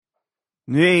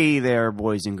Hey there,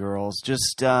 boys and girls.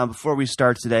 Just before we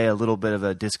start today, a little bit of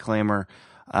a disclaimer.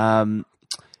 Um,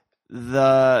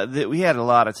 we had a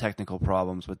lot of technical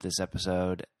problems with this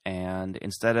episode, and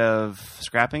instead of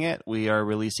scrapping it, we are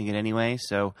releasing it anyway.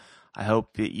 So I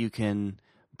hope that you can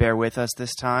bear with us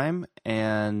this time.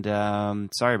 And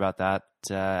sorry about that.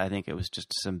 I think it was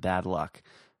just some bad luck.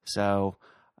 So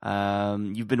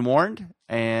you've been warned,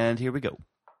 and here we go.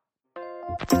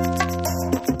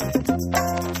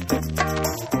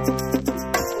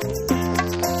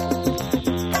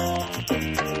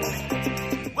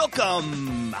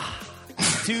 Welcome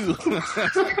to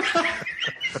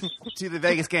to the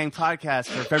Vegas Gang podcast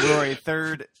for February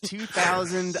 3rd,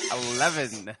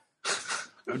 2011.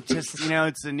 I'm just,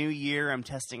 it's a new year. I'm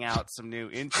testing out some new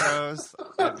intros.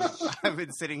 I've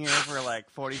been sitting here for like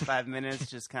 45 minutes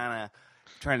just kind of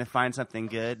trying to find something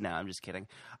good. No, I'm just kidding.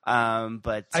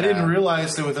 But I didn't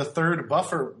realize there was a third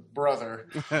buffer brother.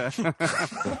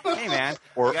 Hey, man.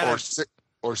 Or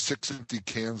 6 empty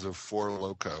cans of Four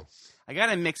Loko. I got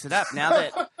to mix it up now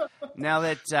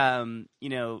that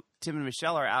Tim and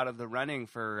Michelle are out of the running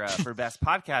for best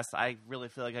podcast. I really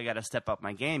feel like I got to step up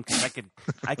my game because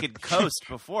I could coast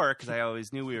before because I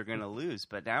always knew we were going to lose,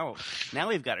 but now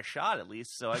we've got a shot at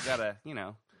least. So I gotta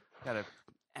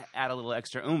add a little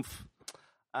extra oomph.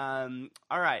 All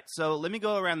right, so let me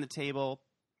go around the table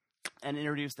and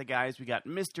introduce the guys. We got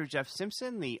Mr. Jeff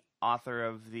Simpson, the author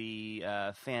of the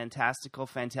fantastical,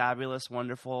 fantabulous,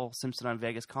 wonderful Simpson on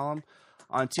Vegas column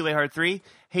on 2A Hard 3.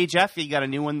 Hey, Jeff, you got a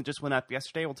new one that just went up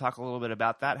yesterday. We'll talk a little bit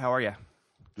about that. How are you?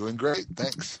 Doing great,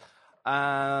 thanks.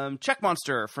 Chuck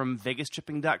Monster from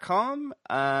VegasTripping.com.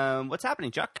 What's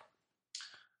happening, Chuck?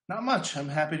 Not much. I'm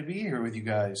happy to be here with you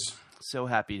guys. So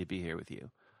happy to be here with you.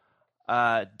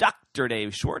 Dr.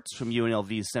 Dave Schwartz from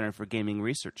UNLV's Center for Gaming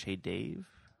Research. Hey, Dave.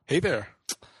 Hey there.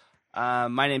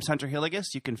 My name's Hunter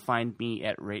Hilligus. You can find me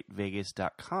at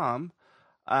ratevegas.com.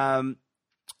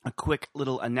 A quick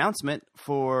little announcement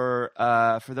for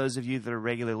those of you that are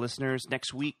regular listeners.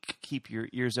 Next week, keep your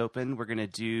ears open. We're going to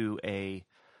do a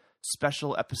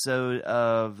special episode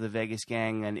of the Vegas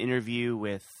Gang, an interview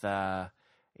with a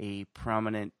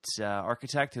prominent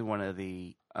architect in one of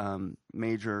the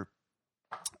major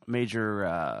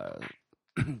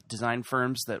design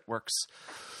firms that works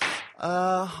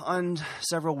on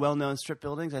several well-known strip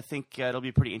buildings. I think it'll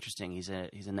be pretty interesting. He's a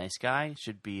nice guy.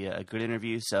 Should be a good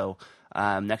interview. So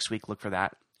next week, look for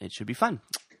that. It should be fun.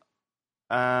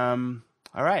 All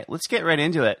right, let's get right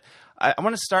into it. I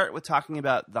want to start with talking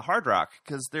about the Hard Rock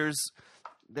because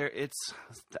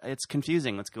it's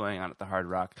confusing what's going on at the Hard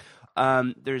Rock.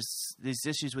 There's these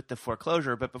issues with the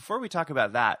foreclosure, but before we talk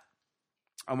about that,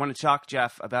 I want to talk,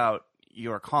 Jeff, about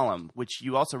your column, which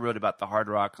you also wrote about the Hard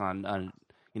Rock on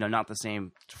not the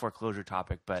same foreclosure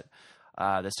topic, but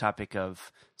this topic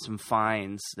of some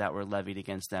fines that were levied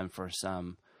against them for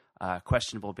some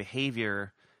questionable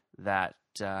behavior that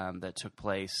took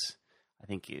place, I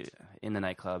think, in the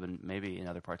nightclub and maybe in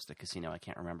other parts of the casino. I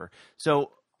can't remember.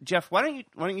 So, Jeff, why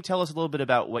don't you tell us a little bit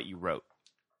about what you wrote?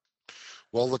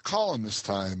 Well, the column this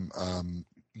time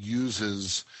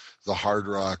uses the Hard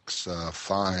Rock's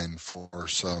fine for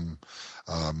some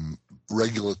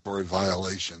regulatory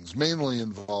violations, mainly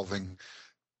involving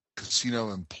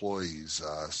casino employees,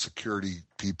 security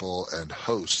people, and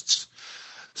hosts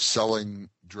selling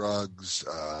drugs,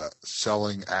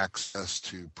 selling access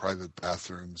to private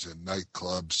bathrooms in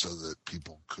nightclubs so that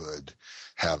people could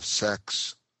have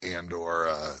sex and or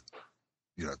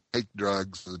take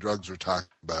drugs. The drugs we're talking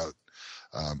about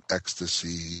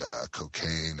ecstasy,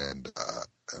 cocaine, and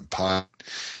pot.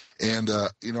 And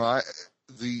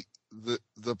the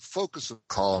focus of the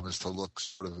column is to look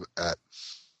sort of at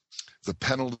the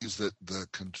penalties that the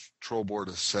control board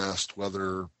assessed,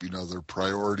 whether their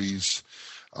priorities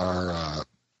are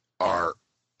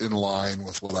in line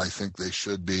with what I think they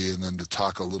should be, and then to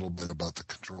talk a little bit about the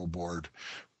control board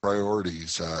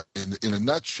priorities. In a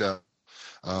nutshell,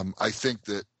 I think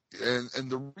that. And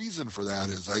the reason for that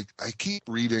is I keep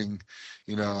reading,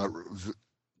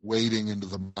 wading into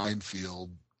the minefield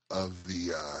of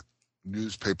the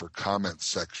newspaper comment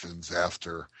sections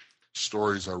after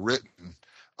stories are written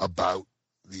about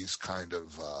these kind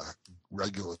of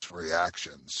regulatory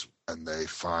actions, and they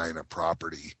fine a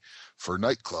property for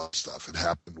nightclub stuff. It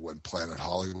happened when Planet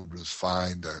Hollywood was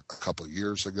fined a couple of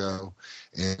years ago,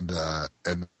 and now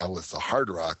with the Hard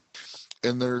Rock.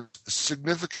 And there's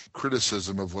significant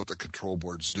criticism of what the control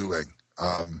board's doing.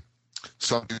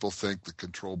 Some people think the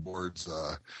control board's,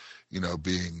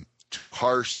 being too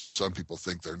harsh. Some people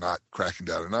think they're not cracking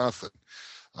down enough.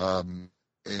 And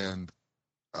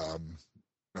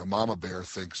Mama Bear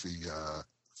thinks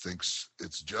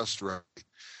it's just right.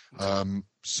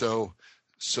 So,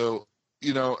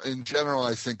 in general,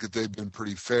 I think that they've been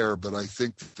pretty fair, but I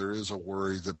think that there is a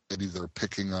worry that maybe they're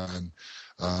picking on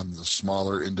the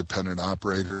smaller independent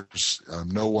operators.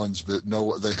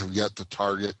 They have yet to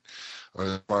target, or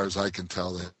as far as I can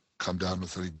tell, they come down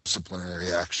with any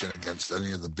disciplinary action against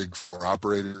any of the big four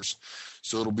operators.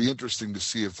 So it'll be interesting to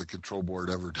see if the control board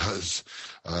ever does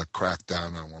crack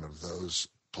down on one of those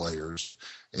players.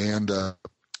 And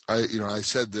I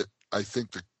said that I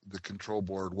think the control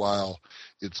board, while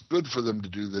it's good for them to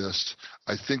do this,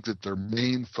 I think that their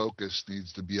main focus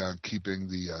needs to be on keeping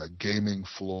the gaming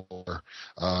floor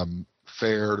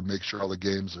fair, to make sure all the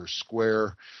games are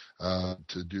square,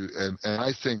 and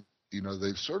I think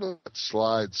they've sort of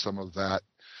slide some of that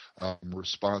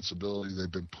responsibility.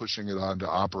 They've been pushing it on to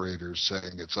operators,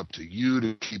 saying it's up to you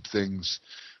to keep things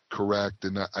correct.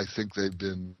 And I think they've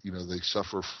been,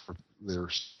 they're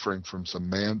suffering from some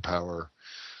manpower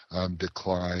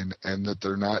decline, and that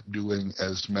they're not doing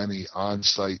as many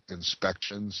on-site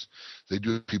inspections. They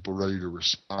do have people ready to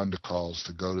respond to calls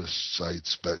to go to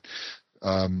sites, but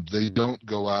they don't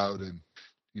go out and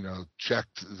check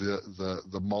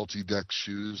the multi-deck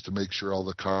shoes to make sure all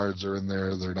the cards are in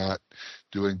there. They're not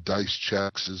doing dice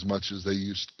checks as much as they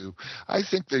used to. I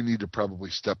think they need to probably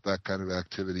step that kind of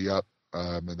activity up,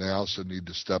 and they also need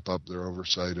to step up their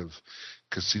oversight of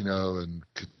casino and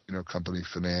casino company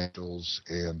financials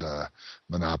and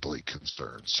monopoly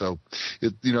concerns. So,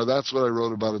 that's what I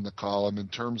wrote about in the column. In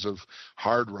terms of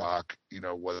Hard Rock,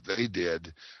 what they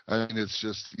did, I mean, it's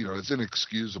just, it's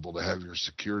inexcusable to have your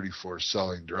security force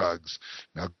selling drugs.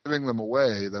 Now, giving them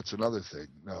away, that's another thing.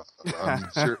 No,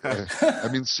 I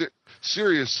mean,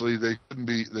 seriously, they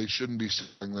shouldn't be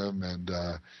selling them,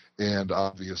 and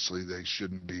obviously they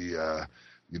shouldn't be,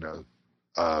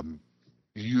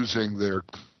 using their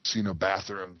casino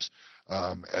bathrooms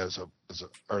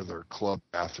or their club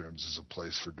bathrooms as a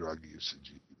place for drug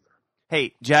usage either.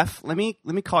 Hey, Jeff, let me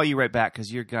call you right back,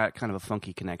 because you've got kind of a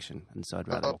funky connection, and so I'd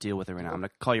rather deal with it right now. I'm going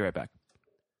to call you right back.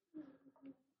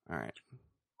 All right.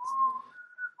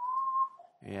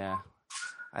 Yeah.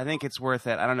 I think it's worth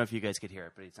it. I don't know if you guys could hear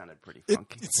it, but it sounded pretty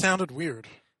funky. It sounded weird.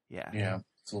 Yeah. Yeah,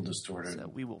 it's a little distorted. So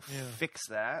we will fix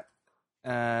that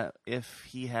if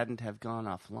he hadn't have gone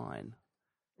offline.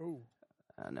 Oh.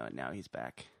 No, now he's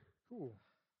back. Cool.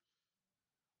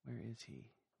 Where is he?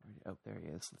 Oh, there he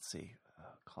is. Let's see.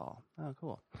 Call. Oh,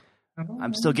 cool.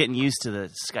 I'm still getting used to the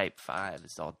Skype 5.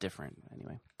 It's all different.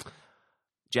 Anyway.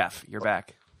 Jeff, you're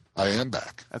back. I am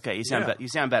back. Okay, you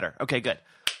sound better. Okay, good.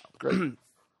 Great.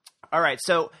 All right,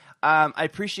 so I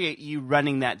appreciate you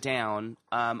running that down.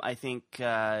 I think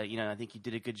I think you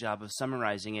did a good job of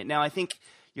summarizing it. Now, I think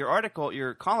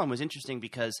your column was interesting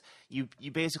because you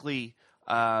basically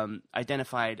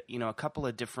identified a couple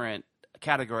of different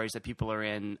categories that people are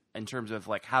in terms of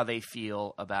like how they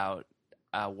feel about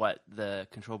what the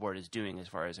control board is doing, as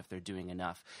far as if they're doing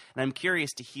enough. And I'm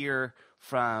curious to hear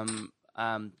from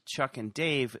Chuck and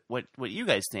Dave what you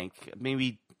guys think.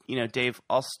 Maybe Dave,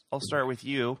 I'll start with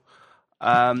you.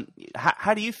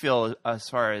 How do you feel as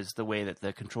far as the way that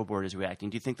the control board is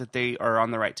reacting? Do you think that they are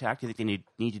on the right tack? Do you think they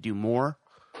need to do more?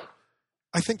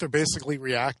 I think they're basically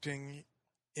reacting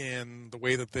in the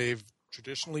way that they've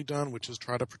traditionally done, which is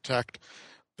try to protect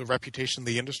the reputation of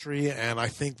the industry. And I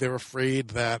think they're afraid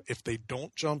that if they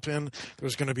don't jump in,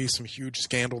 there's going to be some huge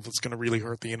scandal that's going to really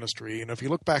hurt the industry. And if you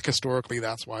look back historically,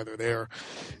 that's why they're there.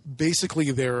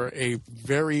 Basically, they're a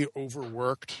very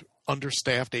overworked,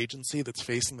 understaffed agency that's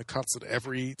facing the cuts that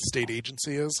every state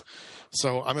agency is.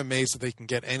 So I'm amazed that they can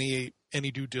get any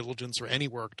due diligence or any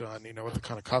work done, with the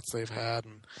kind of cuts they've had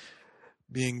and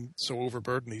being so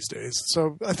overburdened these days.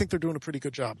 So I think they're doing a pretty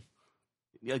good job.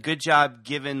 A good job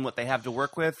given what they have to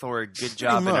work with, or a good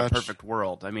job in a perfect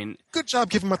world? I mean, good job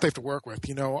given what they have to work with.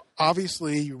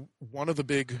 Obviously one of the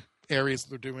big areas that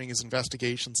they're doing is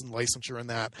investigations and licensure and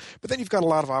that. But then you've got a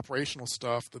lot of operational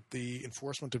stuff that the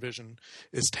enforcement division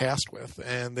is tasked with.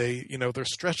 And they're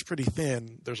stretched pretty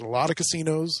thin. There's a lot of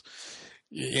casinos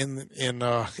in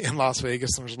Las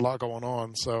Vegas, and there's a lot going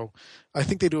on. So I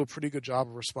think they do a pretty good job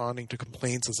of responding to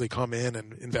complaints as they come in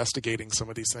and investigating some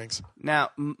of these things.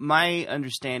 Now, my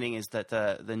understanding is that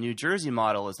the New Jersey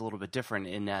model is a little bit different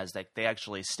in as that they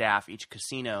actually staff each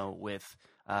casino with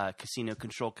Casino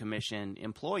Control Commission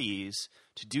employees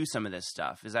to do some of this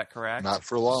stuff. Is that correct? Not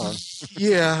for long.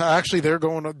 Yeah, actually, they're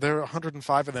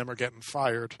 105 of them are getting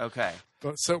fired. Okay.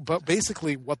 But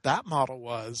basically, what that model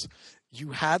was,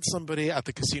 you had somebody at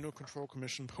the Casino Control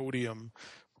Commission podium,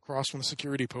 across from the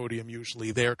security podium,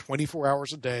 usually there 24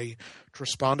 hours a day to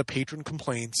respond to patron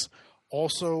complaints.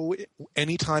 Also,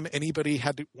 anytime anybody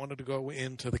wanted to go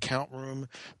into the count room,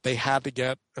 they had to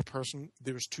get a person.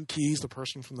 There's 2 keys. The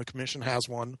person from the commission has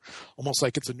one, almost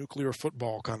like it's a nuclear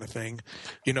football kind of thing.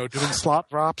 You know, doing your slot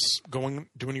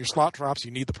drops,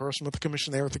 you need the person with the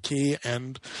commission there with the key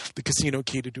and the casino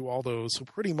key to do all those. So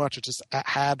pretty much it just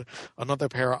had another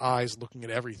pair of eyes looking at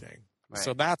everything. Right.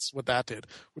 So that's what that did,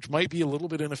 which might be a little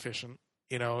bit inefficient,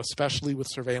 you know, especially with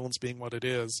surveillance being what it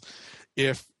is.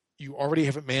 If you already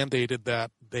have it mandated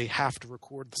that they have to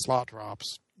record the slot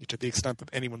drops to the extent that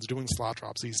anyone's doing slot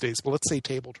drops these days. Well, let's say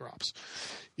table drops.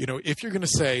 You know, if you're going to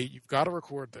say you've got to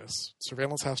record this,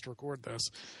 surveillance has to record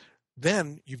this,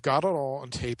 then you've got it all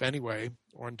on tape anyway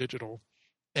or on digital,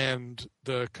 and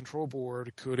the control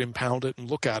board could impound it and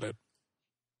look at it.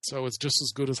 So it's just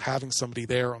as good as having somebody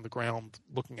there on the ground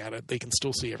looking at it. They can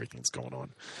still see everything that's going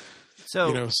on. So,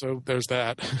 you know, so there's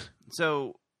that.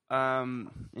 So,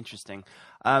 interesting.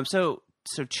 So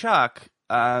Chuck,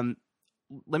 let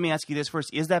me ask you this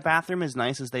first. Is that bathroom as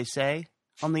nice as they say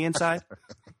on the inside?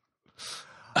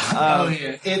 Oh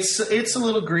yeah, it's a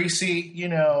little greasy. You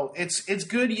know, it's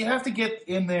good. You have to get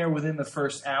in there within the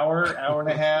first hour and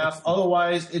a half.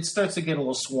 Otherwise, it starts to get a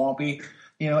little swampy.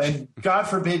 You know, and God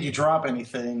forbid you drop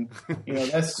anything. You know,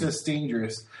 that's just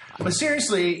dangerous. But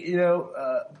seriously, you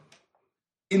know,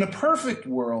 in a perfect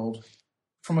world,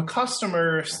 from a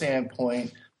customer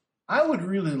standpoint, I would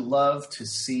really love to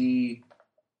see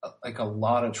like a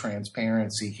lot of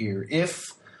transparency here.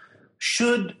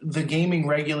 Should the gaming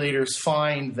regulators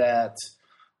find that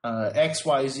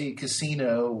XYZ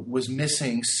Casino was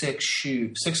missing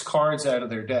 6 cards out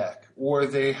of their deck, or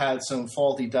they had some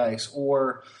faulty dice,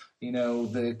 or, you know,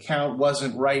 the count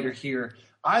wasn't right or here,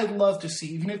 I'd love to see,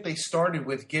 even if they started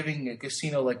with giving a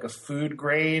casino like a food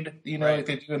grade, you know, like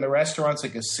they do in the restaurants,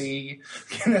 like a C,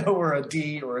 you know, or a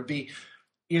D or a B,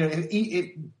 you know,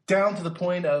 it down to the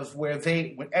point of where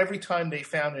every time they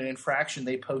found an infraction,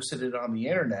 they posted it on the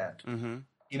internet,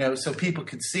 you know, so people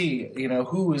could see, you know,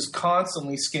 who is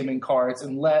constantly skimming cards,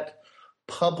 and let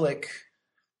public,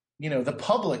 you know, the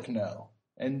public know,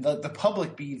 and the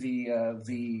public be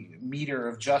the meter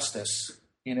of justice.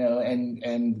 You know,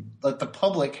 and let the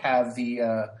public have the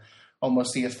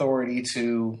almost the authority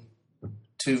to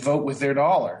vote with their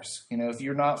dollars. You know, if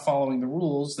you're not following the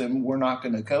rules, then we're not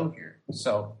going to go here.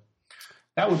 So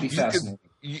that would be fascinating.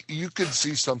 You could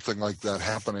see something like that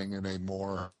happening in a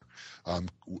more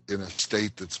in a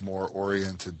state that's more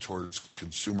oriented towards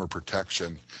consumer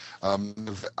protection.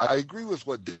 I agree with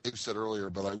what Dave said earlier,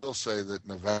 but I will say that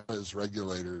Nevada's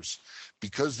regulators,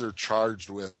 because they're charged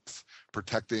with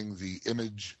protecting the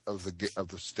image of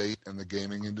the state and the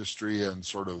gaming industry, and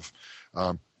sort of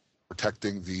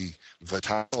protecting the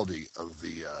vitality of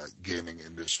the gaming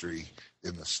industry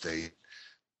in the state,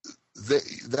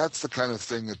 that's the kind of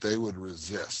thing that they would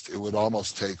resist. It would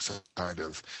almost take some kind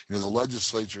of, you know, the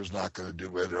legislature is not going to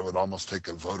do it. It would almost take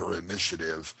a voter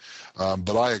initiative.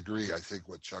 But I agree. I think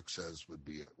what Chuck says would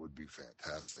be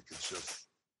fantastic. It's just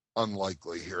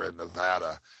unlikely here in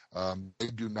Nevada. They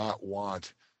do not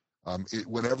want,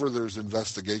 whenever there's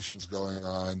investigations going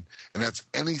on, and that's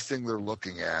anything they're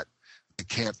looking at, they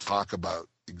can't talk about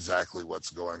exactly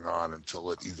what's going on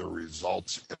until it either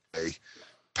results in a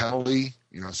penalty,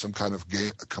 you know, some kind of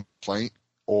complaint,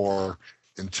 or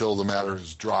until the matter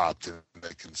is dropped and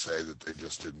they can say that they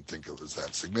just didn't think it was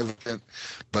that significant.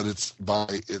 But it's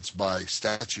by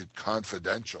statute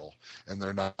confidential, and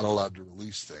they're not allowed to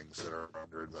release things that are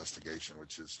under investigation,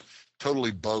 which is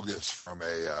totally bogus from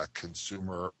a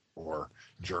consumer or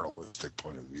journalistic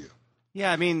point of view.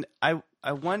 Yeah, I mean, I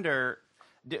wonder,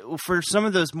 for some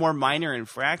of those more minor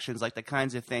infractions, like the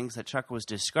kinds of things that Chuck was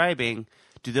describing,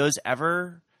 do those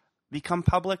ever become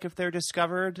public if they're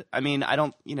discovered? I mean, I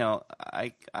don't, you know,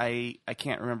 I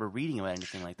can't remember reading about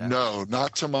anything like that. No,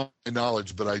 not to my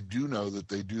knowledge, but I do know that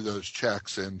they do those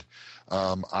checks, and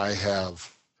I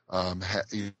have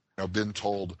been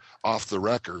told off the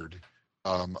record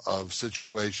of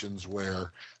situations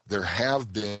where there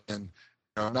have been,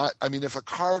 if a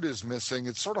card is missing,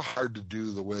 it's sort of hard to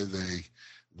do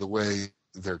the way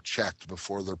they're checked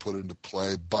before they're put into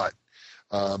play, but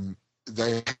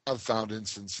they have found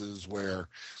instances where,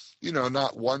 you know,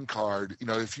 not one card, you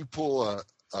know, if you pull a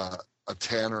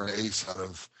 10 or an ace out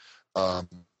of a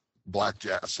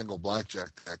single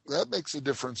blackjack deck, that makes a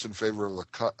difference in favor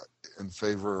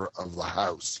of the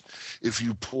house. If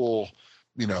you pull,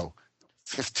 you know,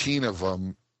 15 of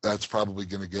them, that's probably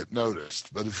going to get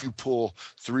noticed. But if you pull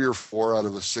 3 or 4 out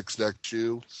of a 6-deck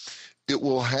chew, it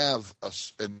will have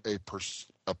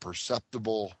a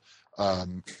perceptible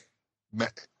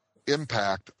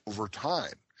impact over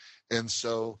time. And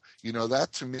so,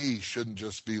 that to me shouldn't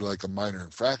just be like a minor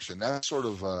infraction. That's sort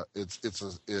of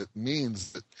it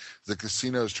means that the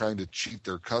casino is trying to cheat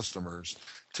their customers.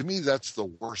 To me, that's the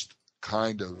worst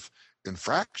kind of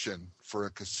infraction for a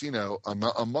casino,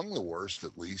 among the worst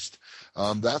at least.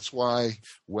 That's why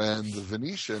when the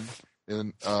Venetian,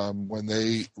 when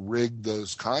they rigged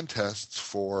those contests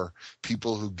for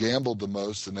people who gambled the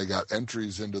most, and they got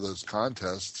entries into those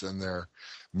contests, and their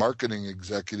marketing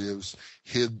executives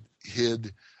hid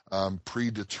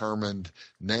predetermined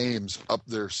names up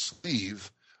their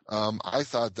sleeve, I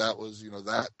thought that was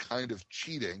that kind of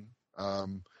cheating,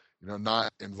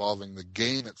 not involving the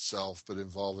game itself, but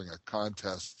involving a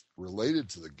contest related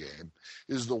to the game,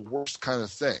 is the worst kind of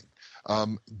thing.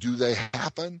 Do they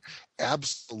happen?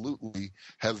 Absolutely.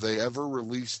 Have they ever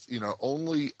released,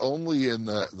 only in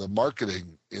the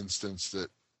marketing instance that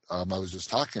I was just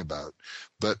talking about,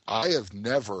 but I have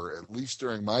never, at least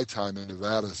during my time in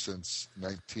Nevada since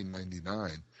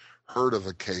 1999, heard of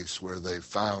a case where they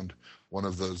found one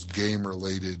of those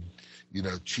game-related,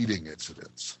 cheating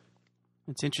incidents.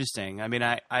 It's interesting. I mean,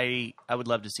 I would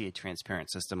love to see a transparent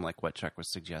system like what Chuck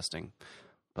was suggesting,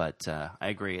 but I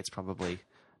agree it's probably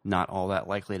not all that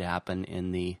likely to happen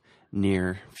in the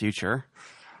near future.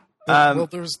 Well,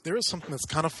 there is something that's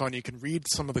kind of fun. You can read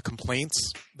some of the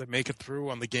complaints that make it through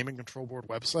on the Gaming Control Board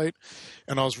website,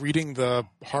 and I was reading the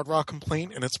Hard Rock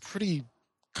complaint, and it's pretty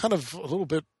kind of a little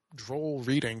bit droll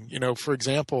reading. For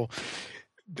example,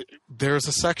 there's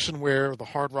a section where the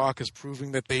Hard Rock is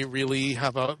proving that they really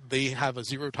have a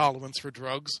zero tolerance for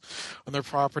drugs on their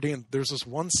property, and there's this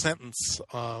one sentence.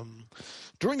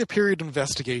 During the period of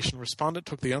investigation, respondent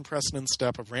took the unprecedented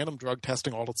step of random drug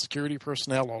testing all its security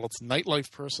personnel, all its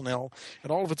nightlife personnel,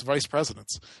 and all of its vice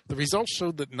presidents. The results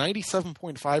showed that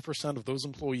 97.5% of those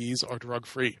employees are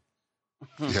drug-free.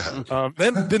 Yeah.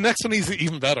 Then the next one is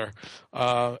even better.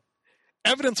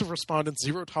 Evidence of respondent's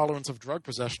zero tolerance of drug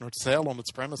possession or sale on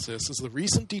its premises is the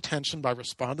recent detention by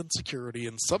respondent security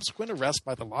and subsequent arrest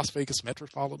by the Las Vegas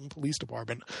Metropolitan Police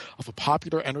Department of a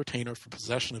popular entertainer for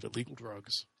possession of illegal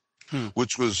drugs.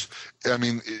 Which was,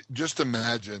 just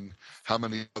imagine how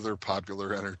many other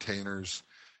popular entertainers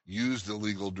used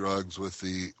illegal drugs with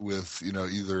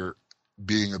either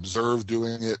being observed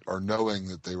doing it or knowing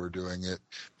that they were doing it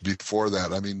before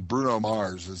that. Bruno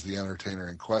Mars is the entertainer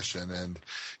in question, and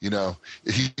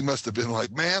he must have been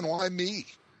like, man, why me?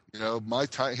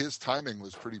 His timing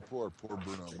was pretty poor. Poor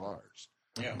Bruno Mars.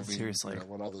 Yeah, seriously.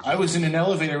 I was in an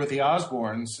elevator with the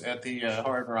Osbournes at the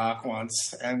Hard Rock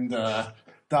once, and ...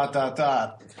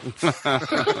 Well,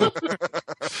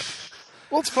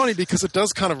 it's funny because it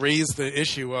does kind of raise the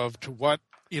issue of to what,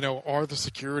 are the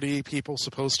security people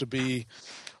supposed to be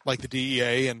like the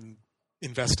DEA and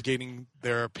investigating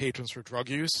their patrons for drug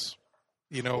use?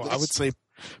 I would say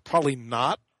probably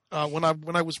not. When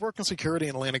I was working security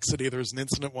in Atlantic City, there was an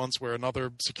incident once where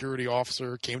another security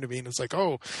officer came to me and was like,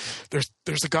 "Oh,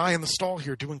 there's a guy in the stall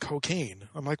here doing cocaine."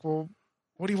 I'm like, "Well,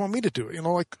 what do you want me to do?"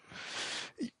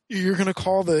 You're going to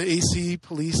call the AC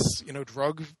police,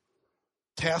 drug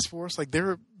task force? Like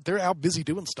they're out busy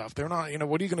doing stuff. They're not,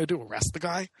 what are you going to do? Arrest the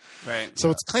guy? Right.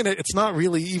 So it's not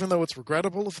really, even though it's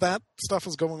regrettable if that stuff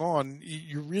is going on,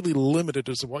 you're really limited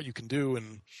as to what you can do.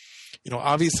 And,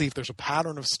 obviously if there's a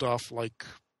pattern of stuff like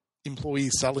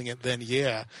employees selling it, then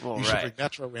you should bring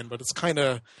Metro in. But it's kind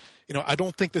of, I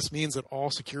don't think this means that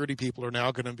all security people are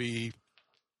now going to be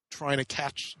trying to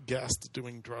catch guests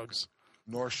doing drugs.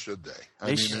 Nor should they.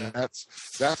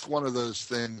 That's one of those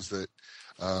things that,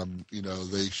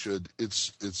 they should.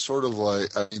 It's sort of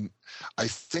like, I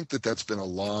think that's been a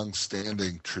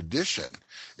long-standing tradition.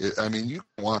 You can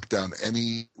walk down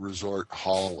any resort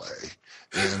hallway,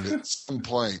 and at some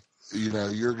point,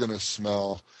 you're going to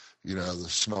smell, the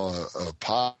smell of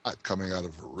pot coming out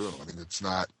of a room. It's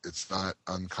not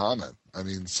uncommon.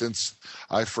 Since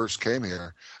I first came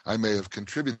here, I may have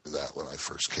contributed to that when I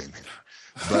first came here.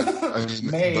 But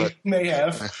may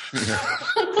have.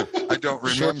 I don't remember.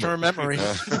 Short-term memory.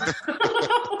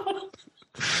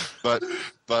 But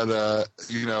now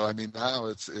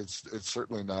it's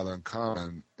certainly not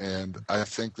uncommon, and I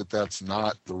think that's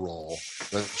not the role.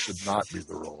 That should not be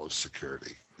the role of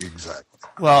security. Exactly.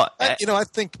 Well, I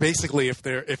think basically if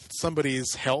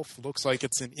somebody's health looks like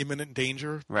it's in imminent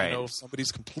danger, right. If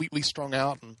somebody's completely strung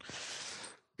out and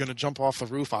going to jump off the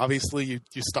roof, obviously you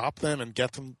stop them and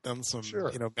get them some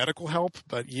sure. medical help.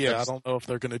 But I don't know if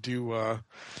they're going to do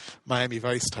Miami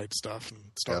Vice type stuff and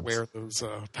start wearing those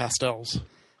pastels.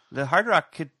 The Hard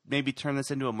Rock could maybe turn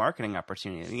this into a marketing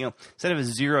opportunity. Instead of a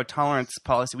zero tolerance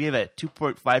policy, we have a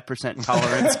 2.5%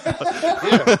 tolerance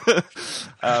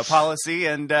policy,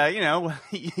 and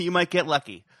you might get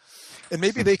lucky. And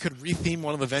maybe they could retheme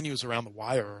one of the venues around the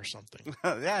Wire or something.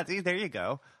 Yeah, see, there you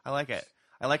go. I like it.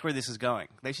 I like where this is going.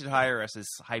 They should hire us as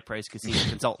high-priced casino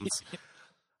consultants.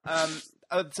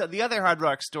 So the other Hard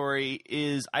Rock story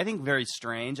is, I think, very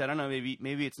strange. I don't know,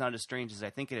 maybe it's not as strange as I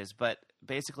think it is, but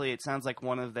basically it sounds like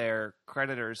one of their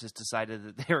creditors has decided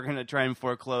that they were going to try and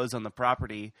foreclose on the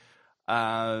property.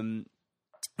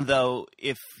 Though,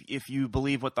 if you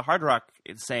believe what the Hard Rock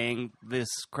is saying, this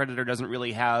creditor doesn't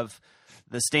really have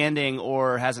the standing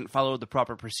or hasn't followed the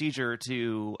proper procedure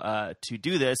to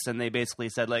do this, and they basically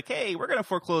said, like, hey, we're going to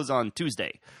foreclose on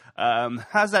Tuesday.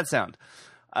 How's that sound?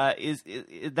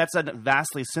 That's a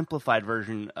vastly simplified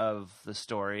version of the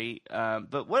story.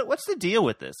 But what's the deal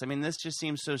with this? I mean, this just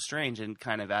seems so strange and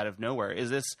kind of out of nowhere. Is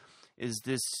this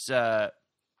a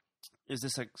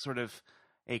sort of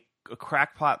a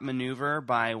crackpot maneuver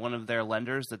by one of their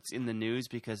lenders that's in the news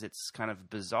because it's kind of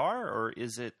bizarre, or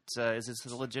is this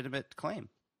a legitimate claim?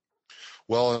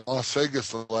 Well, in Las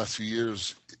Vegas the last few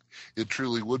years, it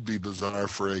truly would be bizarre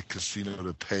for a casino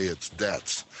to pay its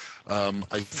debts.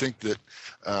 I think that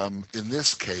in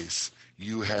this case,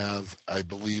 you have, I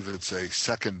believe it's a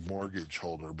second mortgage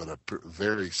holder, but a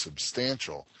very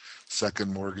substantial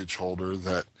second mortgage holder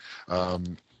that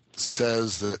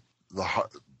says that the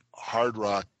Hard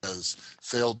Rock has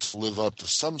failed to live up to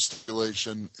some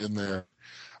stipulation in their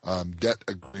debt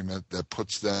agreement that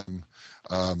puts them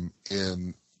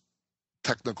in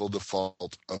technical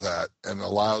default of that and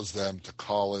allows them to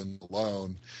call in the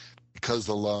loan because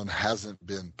the loan hasn't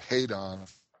been paid on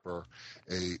for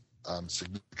a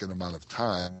significant amount of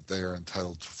time. They are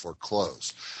entitled to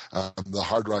foreclose. The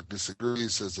Hard Rock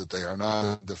disagrees, says that they are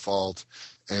not in default,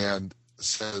 and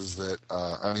says that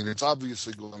it's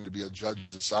obviously going to be a judge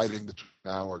deciding between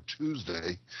now and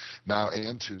Tuesday,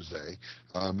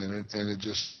 and it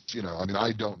just,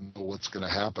 I don't know what's going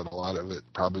to happen. A lot of it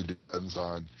probably depends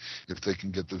on if they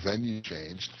can get the venue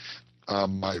changed.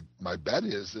 My bet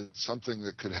is that it's something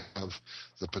that could have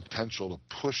the potential to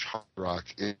push Hard Rock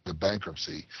into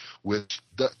bankruptcy, which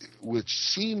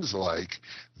seems like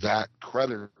that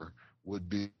creditor would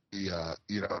be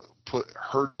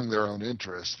hurting their own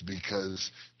interest,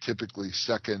 because typically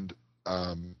second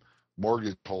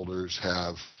mortgage holders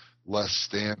have less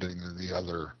standing than the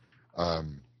other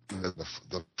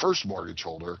the first mortgage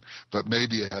holder, but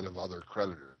maybe ahead of other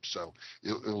creditors. So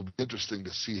it'll be interesting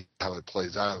to see how it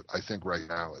plays out. I think right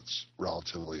now it's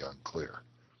relatively unclear.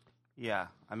 Yeah,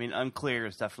 unclear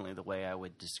is definitely the way I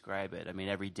would describe it.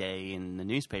 Every day in the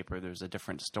newspaper there's a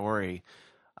different story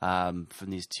from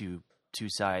these two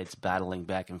sides battling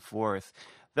back and forth.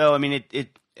 Though,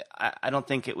 I don't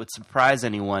think it would surprise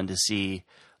anyone to see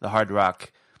the Hard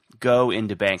Rock go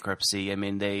into bankruptcy.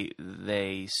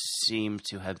 They seem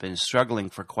to have been struggling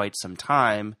for quite some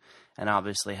time, and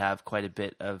obviously have quite a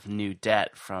bit of new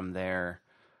debt from their,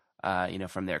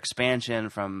 from their expansion,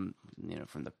 from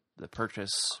the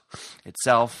purchase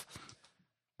itself.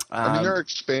 Their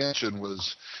expansion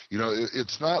was,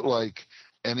 it's not like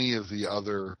any of the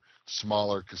other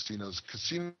smaller casinos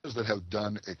that have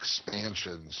done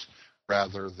expansions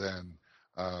rather than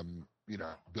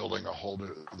building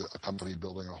a company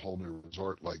building a whole new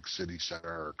resort like City Center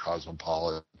or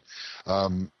Cosmopolitan.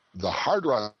 The Hard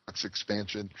Rock's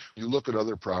expansion, you look at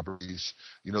other properties,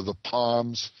 the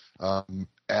Palms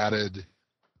added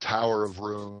tower of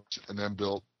rooms and then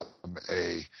built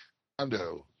a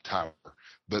condo tower,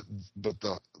 but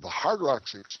the Hard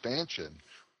Rock's expansion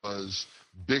was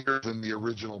bigger than the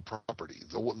original property.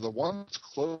 The one that's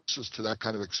closest to that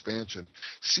kind of expansion,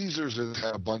 Caesars has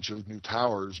had a bunch of new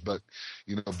towers, but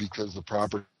because the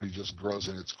property just grows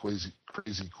in its crazy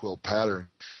quilt pattern,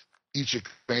 each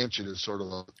expansion is sort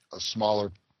of a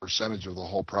smaller percentage of the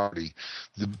whole property.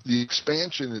 The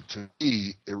expansion, to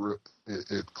me,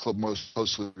 it most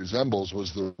closely resembles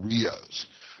was the Rios.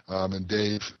 And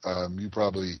Dave, you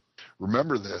probably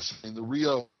remember this. The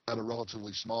Rio had a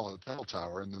relatively small hotel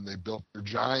tower, and then they built their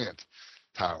giant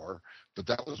tower. But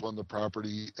that was when the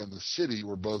property and the city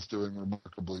were both doing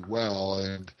remarkably well.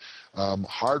 And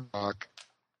Hard Rock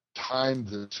timed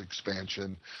this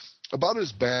expansion about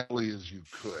as badly as you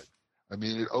could.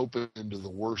 It opened into the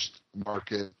worst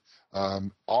market.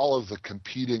 All of the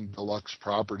competing deluxe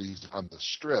properties on the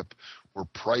Strip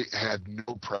had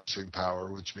no pricing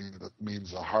power, which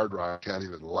means the Hard Rock had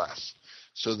even less.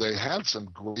 So they had some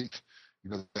great,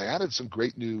 they added some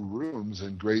great new rooms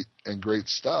and great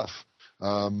stuff,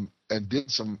 and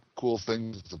did some cool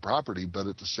things with the property. But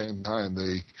at the same time,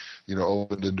 they,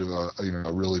 opened into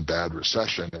a really bad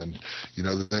recession, and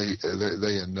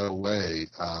they in no way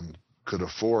could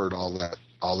afford all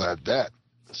that debt.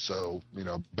 So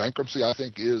bankruptcy, I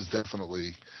think, is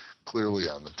definitely clearly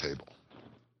on the table.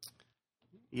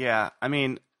 Yeah, I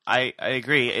mean, I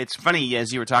agree. It's funny,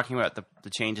 as you were talking about the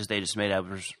changes they just made, I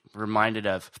was reminded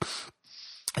of,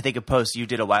 I think, a post you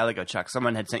did a while ago, Chuck.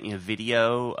 Someone had sent you a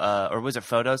video, or was it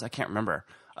photos? I can't remember.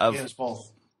 Of, Yeah, it's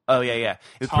both. Oh, yeah. It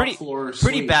was Top floor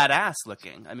pretty suite. badass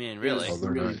looking. I mean, really. It was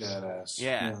really badass.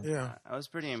 Yeah. I was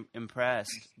pretty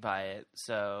impressed by it.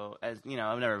 So, as you know,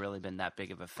 I've never really been that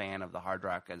big of a fan of the Hard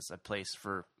Rock as a place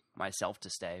for myself to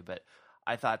stay, but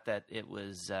I thought that it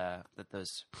was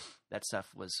that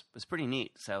stuff was pretty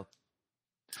neat. So,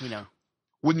 you know,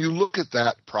 when you look at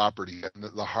that property and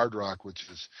the Hard Rock, which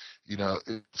is, you know,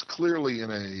 it's clearly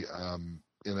in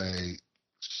a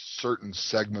certain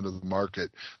segment of the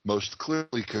market, most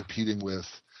clearly competing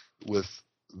with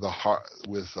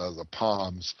the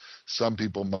Palms. Some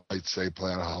people might say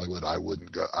Planet Hollywood. I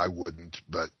wouldn't,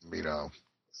 but you know,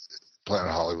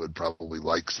 Planet Hollywood probably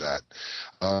likes that.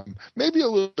 Maybe a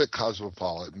little bit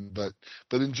cosmopolitan, but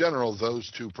in general, those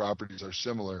two properties are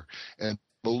similar. And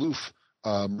Maloof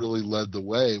really led the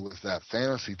way with that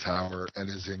Fantasy Tower and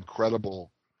his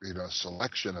incredible, you know,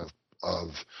 selection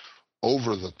of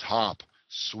over the top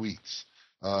suites.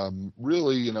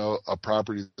 Really, you know, a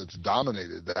property that's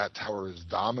dominated. That tower is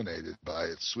dominated by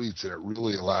its suites, and it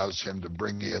really allows him to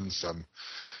bring in some,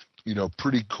 you know,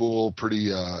 pretty cool, pretty,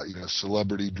 you know,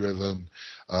 celebrity-driven,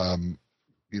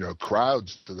 you know,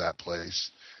 crowds to that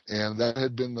place. And that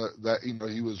had been that, you know,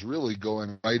 he was really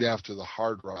going right after the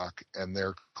Hard Rock and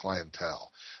their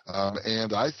clientele.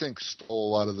 And I think stole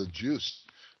a lot of the juice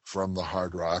from the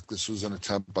Hard Rock. This was an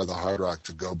attempt by the Hard Rock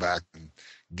to go back and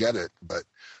get it. But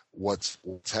what's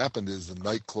happened is the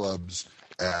nightclubs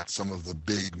at some of the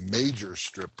big major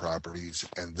strip properties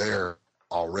and their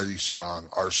already strong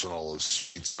arsenal of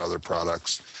suites and other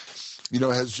products, you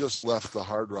know, has just left the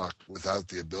Hard Rock without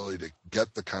the ability to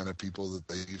get the kind of people that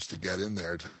they used to get in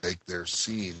there to make their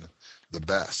scene the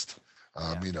best.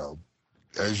 You know,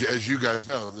 as you guys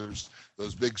know, there's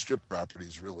those big strip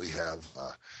properties really have,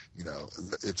 you know,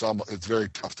 it's very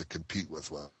tough to compete with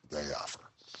what they offer.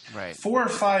 right. 4 or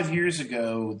 5 years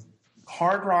ago,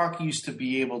 Hard Rock used to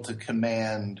be able to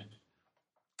command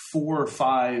 4 or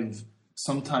 5,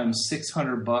 sometimes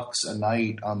 $600 a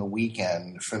night on the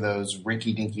weekend for those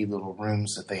rinky-dinky little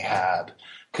rooms that they had,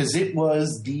 because it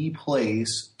was the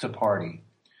place to party.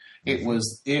 It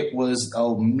was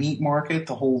a meat market.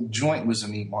 The whole joint was a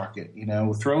meat market. You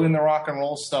know, throw in the rock and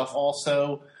roll stuff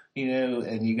also. You know,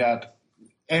 and you got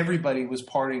everybody was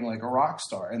partying like a rock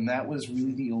star, and that was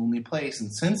really the only place.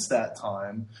 And since that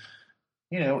time,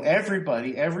 you know, every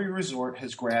resort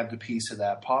has grabbed a piece of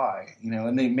that pie, you know,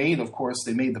 and they made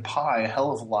the pie a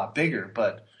hell of a lot bigger.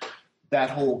 But that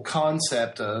whole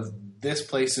concept of this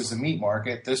place is a meat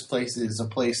market, this place is a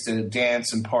place to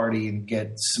dance and party and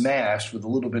get smashed with a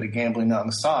little bit of gambling on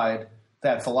the side,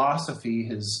 that philosophy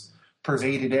has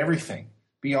pervaded everything.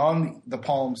 Beyond the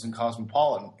Palms and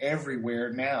Cosmopolitan,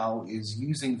 everywhere now is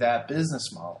using that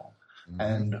business model. Mm-hmm.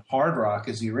 And Hard Rock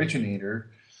is the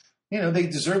originator. You know, they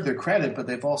deserve their credit, but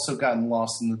they've also gotten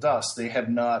lost in the dust. They have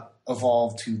not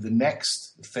evolved to the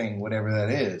next thing, whatever that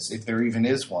is, if there even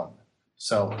is one.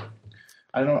 So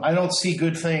I don't see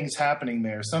good things happening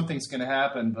there. Something's going to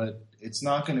happen, but it's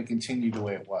not going to continue the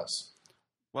way it was.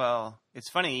 Well, it's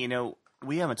funny, you know,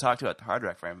 we haven't talked about the Hard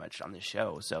Rock very much on this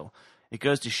show, so it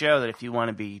goes to show that if you want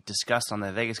to be discussed on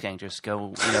the Vegas Gang, just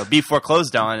go, you know, be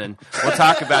foreclosed on, and we'll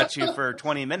talk about you for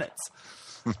 20 minutes.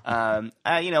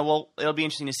 You know, well, it'll be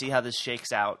interesting to see how this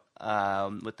shakes out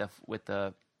with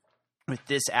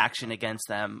this action against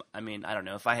them. I mean, I don't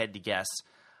know. If I had to guess,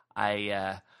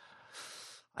 I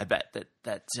bet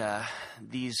that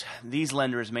these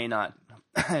lenders may not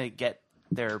get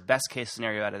their best case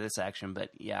scenario out of this action, but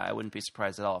yeah, I wouldn't be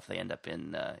surprised at all if they end up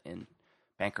in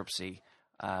bankruptcy.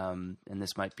 And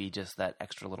this might be just that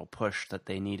extra little push that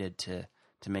they needed to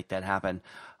make that happen.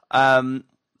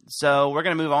 So we're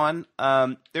going to move on.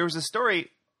 There was a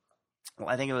story,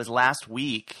 I think it was last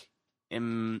week,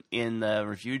 in the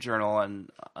Review Journal and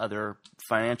other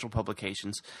financial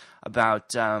publications about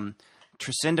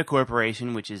Tresenda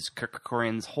Corporation, which is Kirk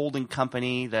Kerkorian's holding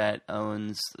company that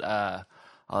owns a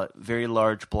very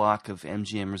large block of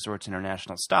MGM Resorts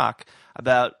International stock,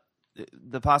 about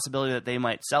the possibility that they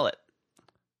might sell it.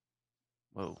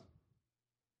 Whoa.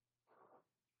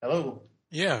 Hello?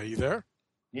 Yeah, are you there?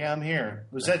 Yeah, I'm here.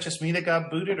 Was that just me that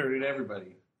got booted, or did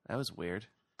everybody? That was weird.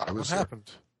 What happened?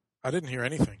 I didn't hear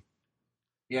anything.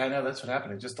 Yeah, I know. That's what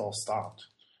happened. It just all stopped.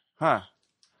 Huh.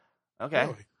 Okay.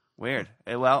 Really? Weird.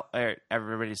 Well,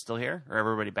 everybody's still here? Or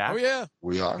everybody back? Oh, yeah.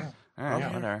 We are. All right,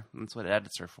 Yeah. whatever. That's what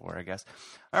edits are for, I guess.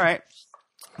 All right.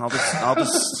 I'll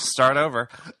just start over.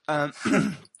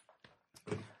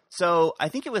 So So I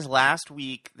think it was last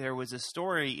week there was a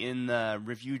story in the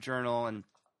Review Journal, and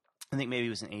I think maybe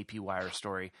it was an AP Wire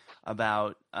story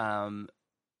about Tricinda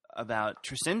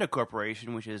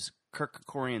Corporation, which is Kirk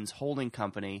Kerkorian's holding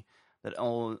company that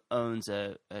owns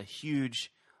a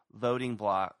huge voting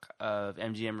block of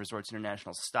MGM Resorts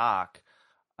International stock.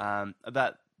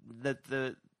 About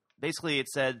the basically it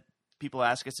said people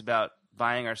ask us about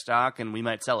buying our stock and we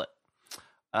might sell it.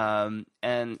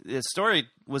 And the story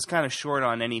was kind of short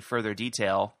on any further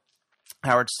detail.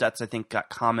 Howard Stutz, I think, got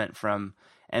comment from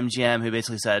MGM who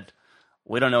basically said,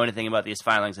 we don't know anything about these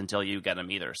filings until you get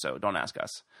them either, so don't ask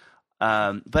us.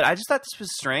 But I just thought this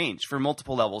was strange for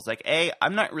multiple levels. Like, A,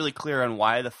 I'm not really clear on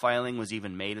why the filing was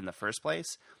even made in the first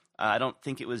place. I don't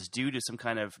think it was due to some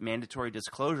kind of mandatory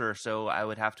disclosure, so I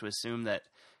would have to assume that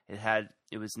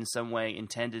it was in some way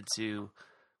intended to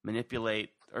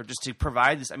manipulate or just to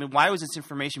provide this. I mean, why was this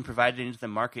information provided into the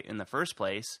market in the first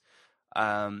place?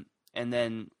 And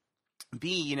then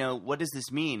B, what does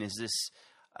this mean? Is this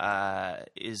are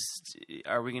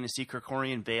we going to see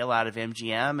Kerkorian bail out of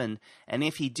MGM? And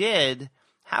if he did,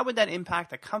 how would that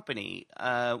impact the company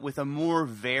with a more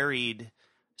varied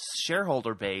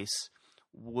shareholder base?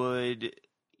 Would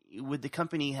the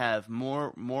company have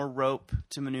more rope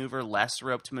to maneuver, less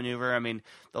rope to maneuver? I mean,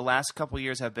 the last couple of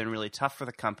years have been really tough for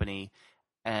the company,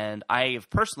 and I have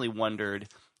personally wondered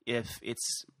if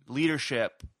its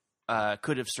leadership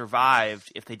could have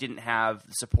survived if they didn't have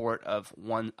the support of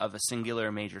a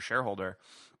singular major shareholder.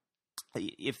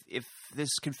 If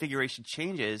this configuration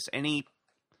changes, any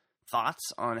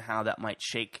thoughts on how that might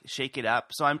shake it up?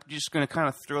 So I'm just going to kind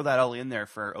of throw that all in there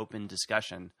for open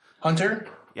discussion. Hunter?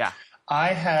 Yeah. I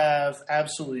have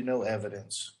absolutely no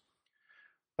evidence,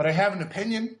 but I have an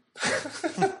opinion.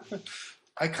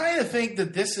 I kind of think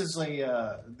that this is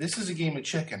a game of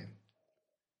chicken.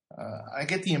 I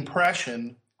get the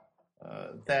impression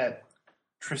that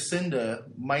Tricinda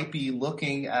might be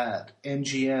looking at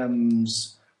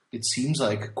MGM's, it seems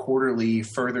like, quarterly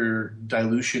further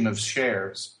dilution of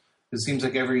shares. It seems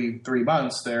like every 3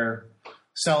 months they're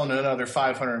selling another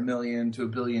 $500 million to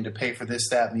 $1 billion to pay for this,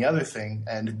 that, and the other thing.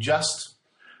 And just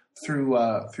through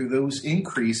those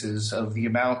increases of the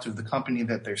amount of the company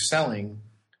that they're selling,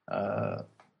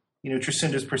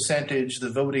 Tricinda's percentage, the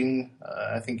voting,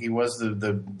 I think he was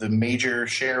the major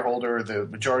shareholder, the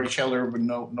majority shareholder, but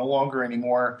no longer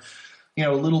anymore.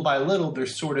 Little by little, they're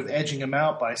sort of edging him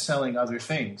out by selling other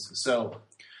things. So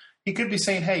he could be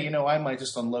saying, hey, I might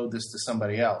just unload this to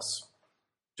somebody else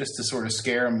just to sort of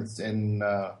scare him and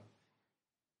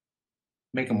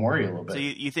make him worry a little bit. So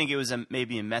you think it was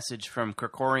maybe a message from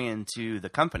Kerkorian to the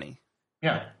company?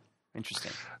 Yeah.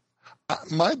 Interesting.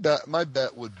 My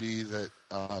bet would be that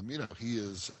he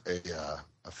is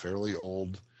a fairly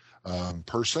old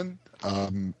person,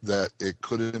 that it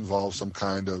could involve some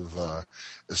kind of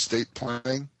estate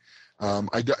planning.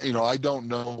 I don't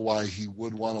know why he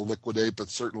would want to liquidate, but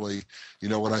certainly,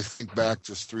 when I think back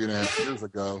just 3.5 years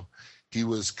ago, he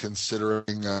was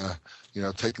considering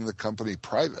taking the company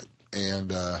private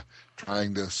and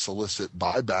trying to solicit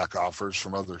buyback offers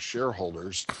from other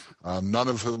shareholders, none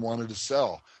of whom wanted to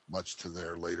sell, much to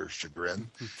their later chagrin.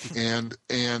 And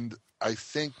I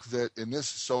think that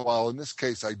while in this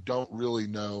case I don't really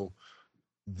know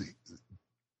the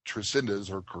Tricinda's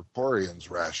or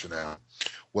Kerkorian's rationale,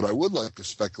 what I would like to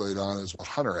speculate on is what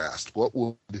Hunter asked. What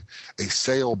would a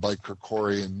sale by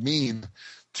Kerkorian mean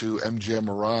to MGM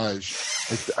Mirage?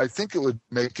 I think it would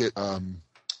make it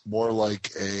more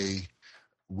like a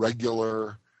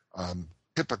regular,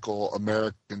 typical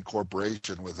American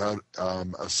corporation without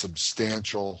a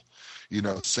substantial,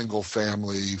 single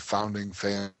family, founding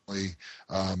family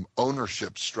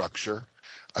ownership structure.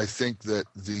 I think that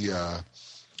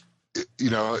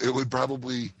it would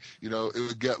probably, it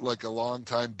would get like a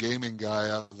longtime gaming guy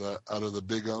out of the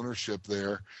big ownership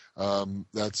there.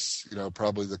 That's,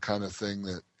 probably the kind of thing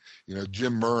that,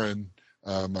 Jim Murren,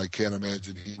 I can't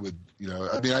imagine he would,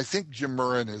 I think Jim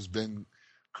Murren has been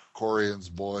Kerkorian's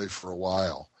boy for a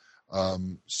while.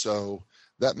 So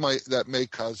that may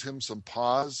cause him some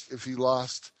pause if he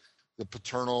lost the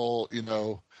paternal,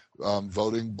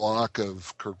 voting block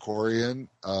of Kerkorian,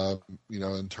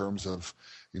 in terms of,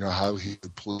 how he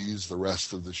could please the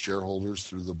rest of the shareholders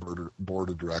through the board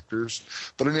of directors.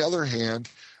 But on the other hand,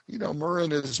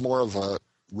 Murren is more of a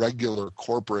regular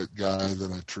corporate guy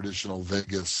than a traditional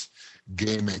Vegas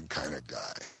gaming kind of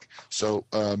guy. So,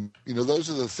 those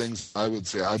are the things I would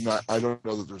say. I don't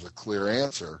know that there's a clear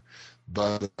answer,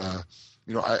 but,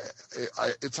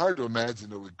 it's hard to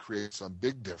imagine it would create some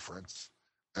big difference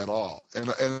at all. And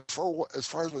as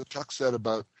far as what Chuck said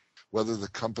about whether the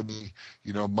company,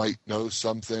 might know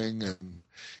something. And,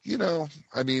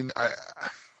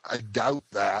 I doubt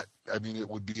that. I mean, it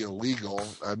would be illegal.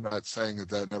 I'm not saying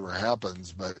that never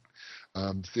happens, but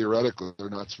theoretically, they're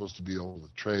not supposed to be able to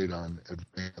trade on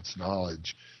advanced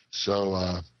knowledge. So,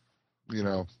 I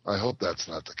hope that's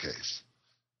not the case.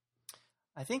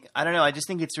 I don't know. I just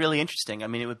think it's really interesting. I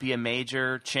mean, it would be a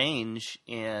major change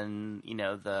in,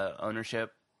 the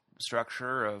ownership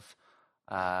structure of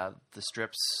the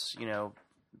Strip's,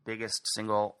 biggest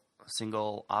single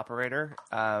operator.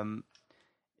 I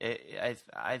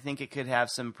think it could have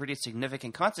some pretty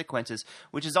significant consequences,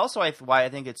 which is also why I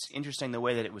think it's interesting the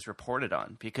way that it was reported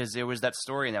on, because there was that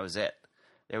story and that was it.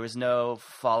 There was no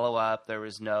follow-up. There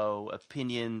was no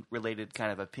opinion-related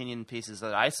kind of opinion pieces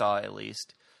that I saw, at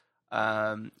least.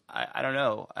 I don't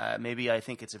know. Maybe I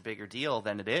think it's a bigger deal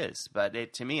than it is, but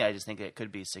to me, I just think it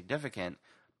could be significant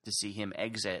to see him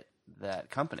exit that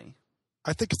company.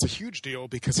 I think it's a huge deal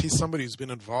because he's somebody who's been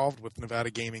involved with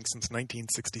Nevada gaming since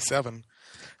 1967.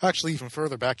 Actually, even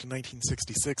further, back to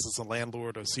 1966 as the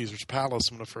landlord of Caesar's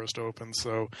Palace when it first opened.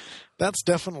 So that's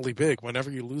definitely big. Whenever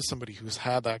you lose somebody who's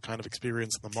had that kind of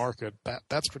experience in the market,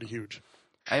 that's pretty huge.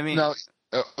 I mean, now,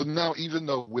 even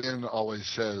though Wynn always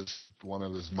says one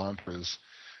of his mantras,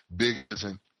 big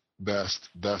isn't best,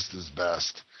 best is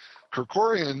best,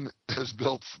 Kerkorian has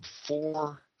built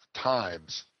 4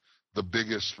 times the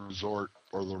biggest resort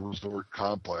or the resort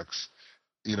complex,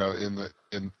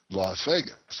 in Las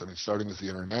Vegas. I mean, starting with the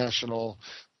International,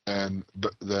 and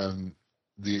then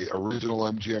the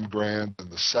original MGM Grand and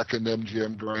the second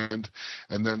MGM Grand,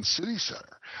 and then City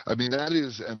Center. I mean, that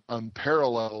is an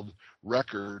unparalleled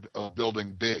record of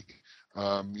building big.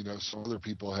 Some other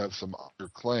people have some other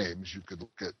claims. You could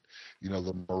look at,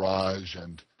 the Mirage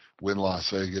and Wynn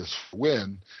Las Vegas for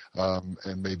Wynn,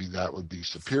 and maybe that would be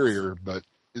superior, but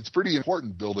it's pretty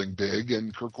important building big,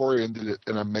 and Kerkorian did it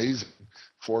an amazing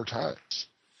 4 times.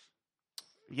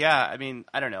 Yeah, I mean,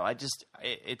 I don't know.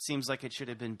 It seems like it should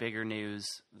have been bigger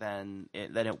news than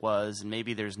it was, and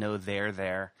maybe there's no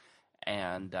there,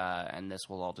 and this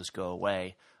will all just go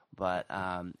away. But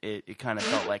it kind of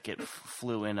felt like it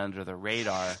flew in under the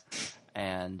radar,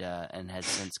 and has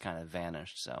since kind of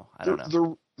vanished. So I don't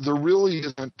know. There really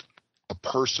isn't a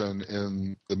person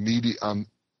in the media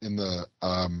in the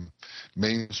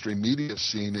mainstream media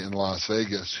scene in Las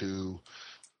Vegas who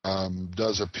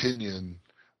does opinion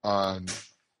on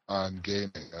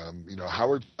gaming.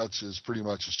 Howard Stutz is pretty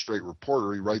much a straight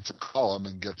reporter. He writes a column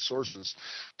and gets sources,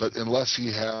 but unless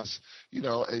he has,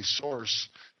 a source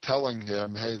telling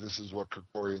him, hey, this is what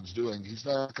Kerkorian's doing, he's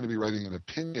not going to be writing an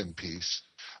opinion piece.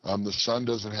 The Sun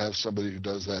doesn't have somebody who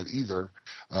does that either.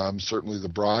 Certainly the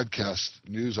broadcast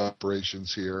news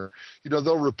operations here,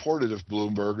 they'll report it if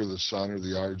Bloomberg or the Sun or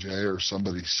the RJ or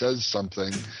somebody says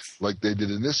something like they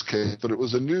did in this case, but it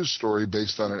was a news story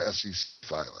based on an SEC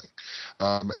filing.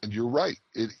 And you're right.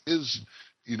 It is,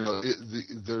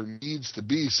 there needs to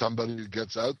be somebody who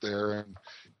gets out there and,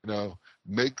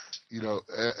 makes,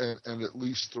 and at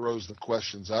least throws the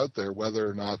questions out there, whether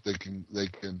or not they can,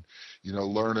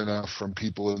 learn enough from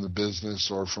people in the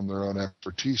business or from their own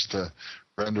expertise to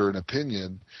render an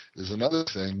opinion is another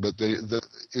thing. But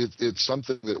it's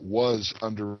something that was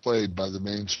underplayed by the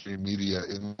mainstream media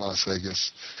in Las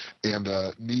Vegas and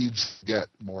needs to get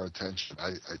more attention.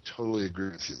 I totally agree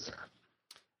with you there.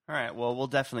 All right. Well, we'll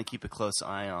definitely keep a close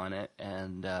eye on it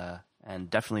and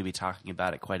definitely be talking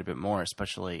about it quite a bit more,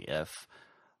 especially if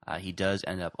he does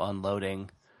end up unloading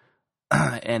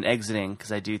and exiting,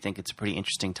 because I do think it's a pretty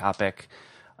interesting topic.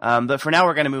 But for now,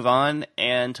 we're going to move on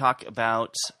and talk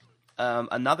about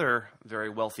another very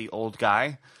wealthy old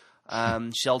guy,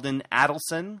 Sheldon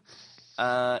Adelson,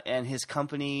 and his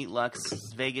company Las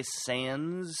Vegas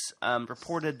Sands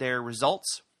reported their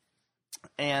results.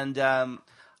 And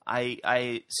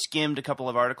I skimmed a couple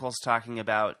of articles talking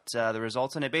about the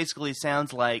results, and it basically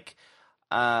sounds like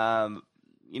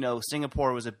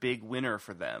Singapore was a big winner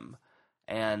for them,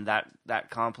 and that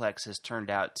complex has turned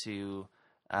out to,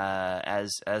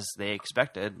 as they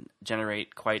expected,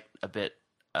 generate quite a bit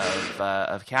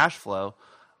of cash flow,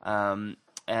 and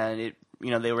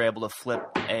they were able to flip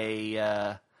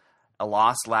a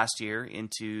loss last year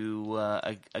into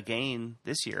a gain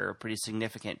this year, a pretty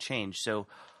significant change. So.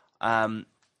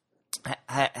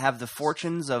 Have the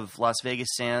fortunes of Las Vegas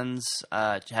Sands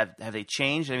have they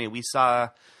changed? I mean, we saw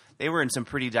they were in some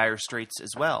pretty dire straits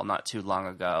as well not too long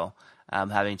ago,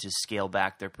 having to scale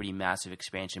back their pretty massive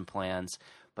expansion plans.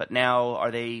 But now,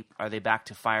 are they back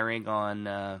to firing on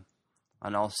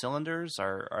all cylinders?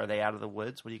 Are they out of the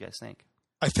woods? What do you guys think?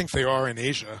 I think they are in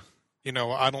Asia.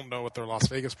 I don't know what their Las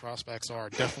Vegas prospects are.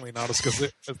 Definitely not as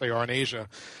good as they are in Asia.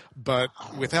 But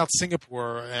without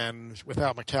Singapore and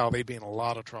without Macau, they'd be in a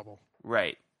lot of trouble.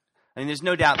 Right. I mean, there's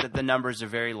no doubt that the numbers are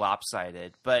very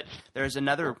lopsided, but there's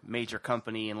another major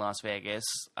company in Las Vegas,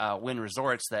 Wynn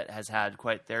Resorts, that has had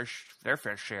quite their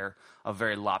fair share of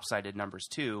very lopsided numbers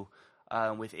too,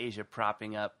 with Asia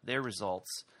propping up their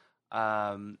results.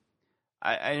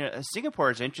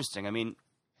 Singapore is interesting. I mean,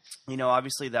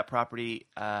 obviously that property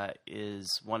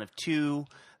is one of two.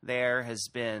 There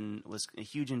was a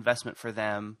huge investment for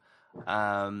them.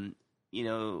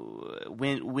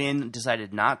 Wynn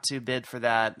decided not to bid for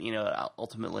that,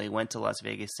 ultimately went to Las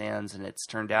Vegas Sands, and it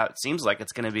seems like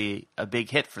it's going to be a big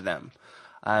hit for them.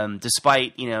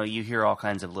 Despite, you hear all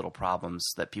kinds of little problems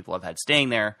that people have had staying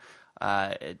there.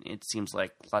 It seems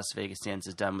like Las Vegas Sands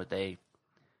has done what they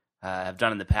have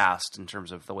done in the past in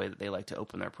terms of the way that they like to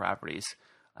open their properties.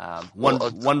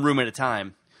 One room at a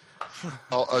time.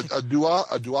 A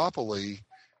duopoly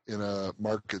in a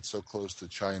market so close to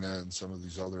China and some of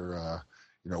these other,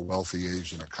 wealthy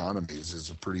Asian economies is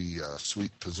a pretty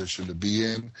sweet position to be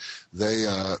in. They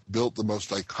built the most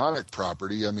iconic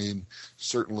property. I mean,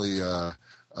 certainly,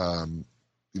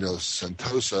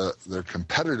 Sentosa, their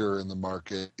competitor in the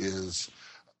market, is,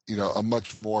 a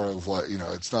much more of what,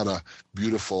 it's not a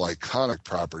beautiful, iconic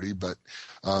property, but,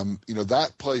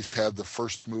 that place had the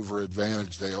first mover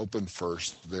advantage. They opened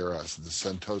first. They're the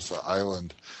Sentosa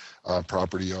Island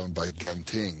property owned by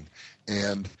Genting.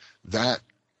 And that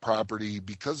property,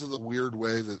 because of the weird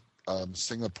way that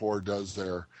Singapore does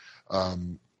their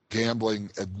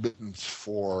gambling admittance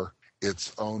for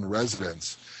its own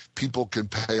residents, people can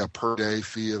pay a per day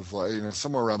fee of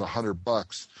somewhere around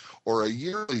 $100, or a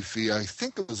yearly fee. I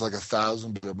think it was like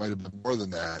 $1,000, but it might have been more than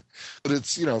that. But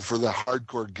it's for the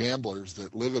hardcore gamblers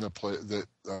that live in a place that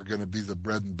are going to be the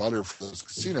bread and butter for those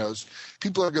casinos.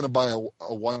 People are going to buy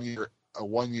a 1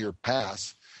 year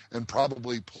pass and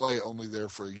probably play only there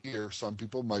for a year. Some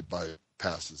people might buy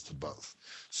passes to both.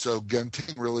 So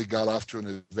Genting really got off to an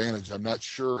advantage. I'm not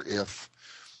sure if,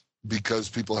 because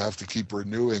people have to keep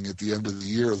renewing at the end of the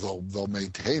year, they'll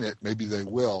maintain it. Maybe they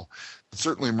will. But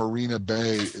certainly Marina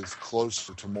Bay is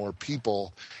closer to more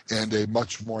people and a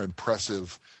much more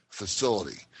impressive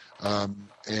facility.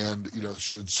 And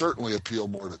should certainly appeal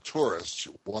more to tourists,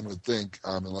 one would think,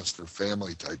 unless they're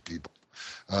family type people.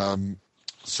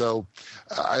 So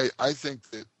I think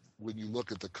that when you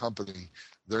look at the company,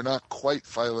 they're not quite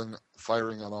firing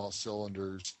on all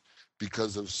cylinders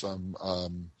because of some,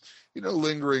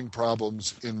 lingering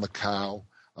problems in Macau.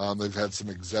 They've had some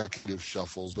executive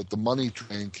shuffles, but the money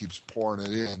train keeps pouring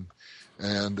it in.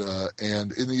 And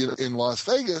in Las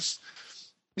Vegas,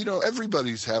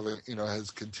 everybody's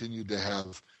has continued to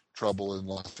have trouble in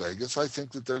Las Vegas. I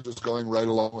think that they're just going right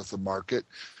along with the market,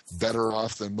 better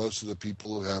off than most of the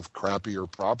people who have crappier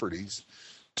properties.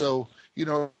 So,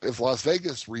 if Las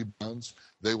Vegas rebounds,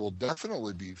 they will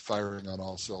definitely be firing on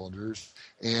all cylinders.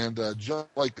 And just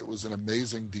like it was an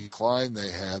amazing decline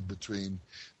they had between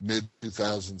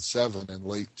mid-2007 and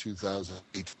late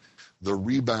 2008, the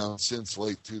rebound since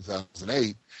late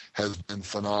 2008 has been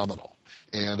phenomenal.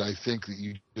 And I think that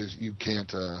you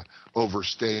can't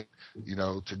overstate,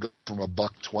 to go from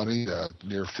 $1.20 to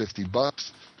near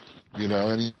 $50.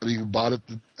 Anybody who bought at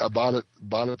the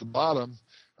bottom,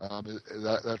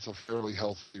 that's a fairly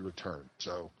healthy return.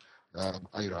 So,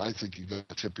 I think you got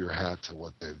to tip your hat to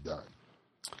what they've done.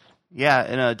 Yeah,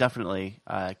 and definitely,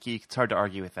 Keith, it's hard to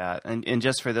argue with that. And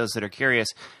just for those that are curious,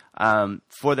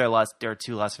 for their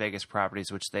two Las Vegas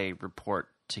properties, which they report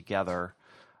together,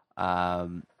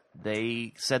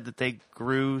 they said that they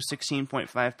grew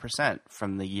 16.5%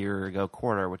 from the year ago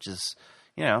quarter, which is,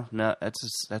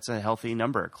 that's a healthy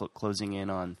number, closing in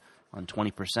on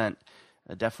 20%.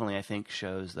 Definitely, I think,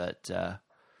 shows that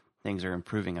things are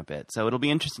improving a bit. So it'll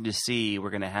be interesting to see. We're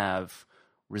going to have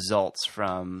results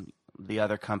from the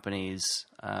other companies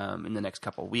in the next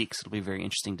couple of weeks. It'll be very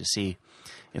interesting to see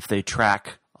if they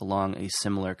track along a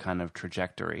similar kind of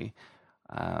trajectory.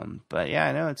 But yeah,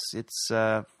 I know it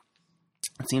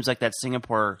seems like that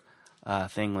Singapore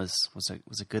thing was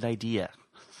a good idea.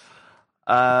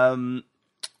 All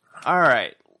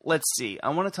right. Let's see. I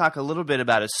want to talk a little bit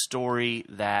about a story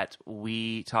that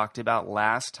we talked about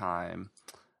last time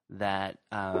that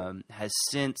has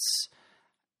since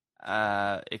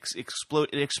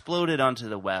exploded onto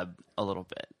the web a little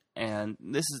bit. And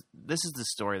this is the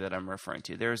story that I'm referring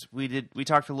to. We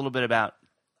talked a little bit about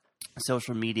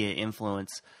social media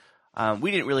influence.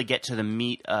 We didn't really get to the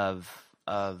meat of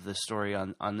the story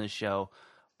on this show,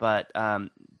 but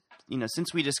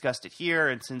since we discussed it here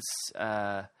and since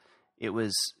it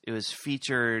was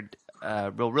featured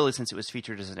really since it was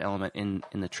featured as an element in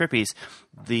the Trippies,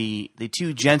 the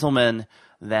two gentlemen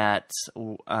that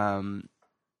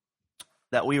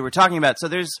we were talking about. So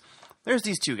there's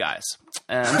these two guys.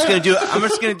 I'm just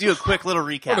gonna do a quick little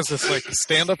recap. What is this, like a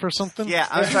stand-up or something? Yeah,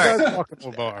 I'm sorry.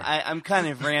 Bar. I'm kind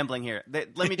of rambling here.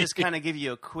 Let me just kind of give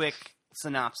you a quick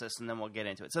synopsis, and then we'll get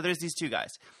into it. So there's these two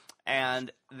guys,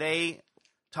 and they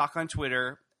talk on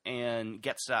Twitter and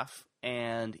get stuff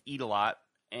and eat a lot.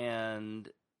 And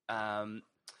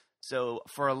so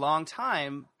for a long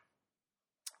time,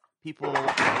 people...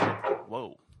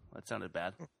 Whoa, that sounded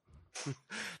bad.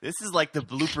 This is like the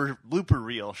blooper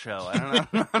reel show. I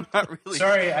don't know. I'm not really...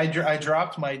 Sorry, I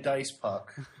dropped my dice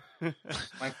puck.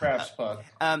 My craps puck.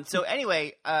 So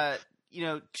anyway...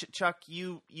 Chuck,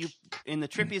 you in the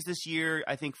Trippies this year,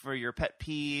 I think for your pet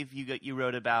peeve, you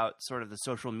wrote about sort of the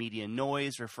social media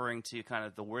noise, referring to kind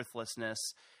of the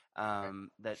worthlessness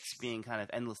that's being kind of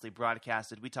endlessly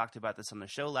broadcasted. We talked about this on the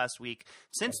show last week.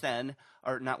 Since then,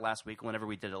 or not last week, whenever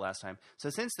we did it last time. So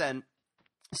since then,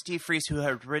 Steve Freese, who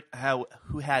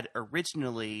had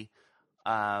originally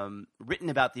written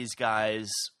about these guys,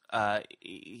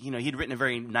 he'd written a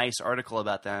very nice article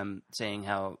about them, saying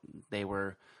how they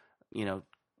were,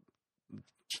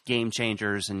 game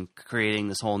changers and creating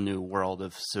this whole new world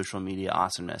of social media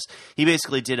awesomeness. He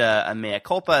basically did a mea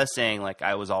culpa, saying like,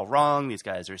 I was all wrong. These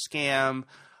guys are a scam,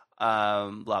 blah,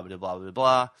 blah, blah, blah,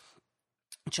 blah.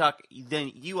 Chuck,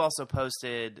 then you also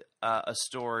posted a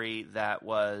story that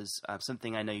was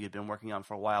something I know you'd been working on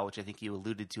for a while, which I think you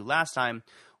alluded to last time,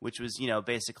 which was,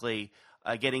 basically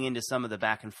getting into some of the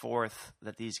back and forth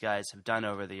that these guys have done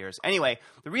over the years. Anyway,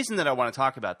 the reason that I want to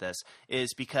talk about this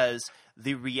is because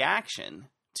the reaction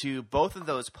to both of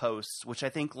those posts, which I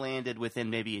think landed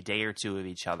within maybe a day or two of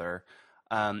each other,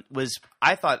 was,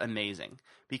 I thought, amazing.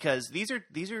 Because these are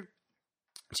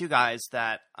two guys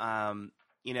that,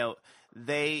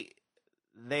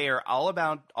 they are all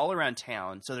around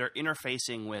town, so they're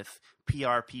interfacing with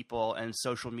PR people and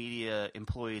social media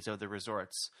employees of the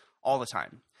resorts all the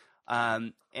time.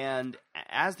 And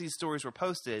as these stories were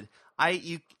posted,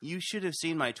 you should have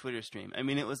seen my Twitter stream. I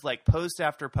mean, it was like post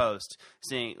after post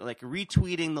saying, like,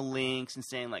 retweeting the links and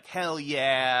saying like, hell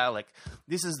yeah, like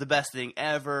this is the best thing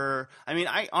ever. I mean,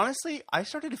 I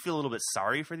started to feel a little bit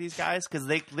sorry for these guys because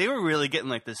they were really getting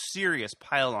like this serious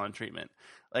pile on treatment.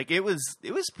 Like it was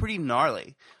pretty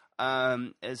gnarly.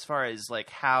 As far as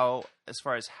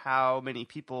how many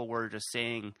people were just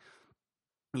saying,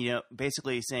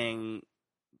 basically saying,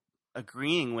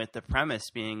 agreeing with the premise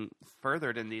being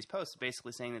furthered in these posts,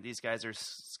 basically saying that these guys are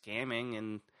scamming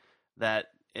and that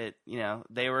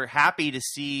they were happy to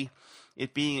see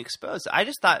it being exposed. I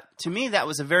just thought, to me, that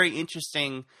was a very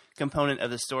interesting component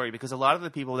of the story because a lot of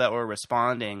the people that were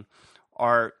responding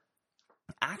are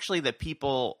actually the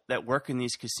people that work in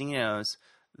these casinos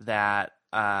that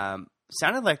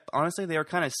sounded like, honestly, they were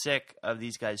kind of sick of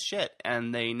these guys' shit,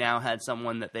 and they now had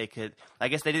someone that they could, I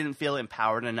guess they didn't feel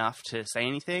empowered enough to say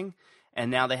anything, and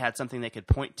now they had something they could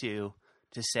point to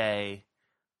say,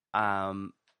 yeah,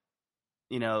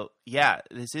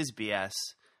 this is BS,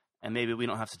 and maybe we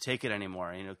don't have to take it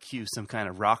anymore, cue some kind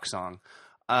of rock song.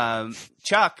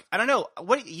 Chuck, I don't know,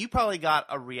 what you probably got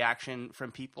a reaction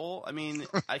from people. I mean,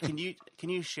 can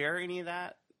you share any of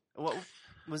that? What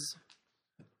was...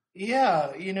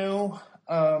 Yeah,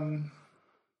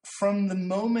 from the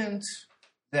moment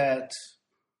that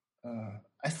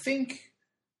I think,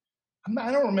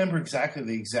 I don't remember exactly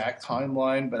the exact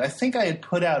timeline, but I think I had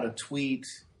put out a tweet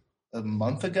a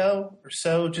month ago or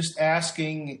so, just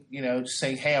asking, just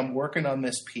saying, hey, I'm working on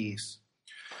this piece.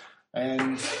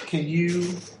 And can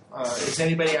you, does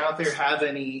anybody out there have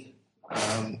any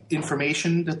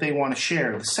information that they want to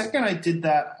share? The second I did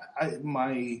that,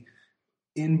 my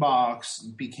inbox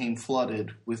became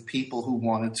flooded with people who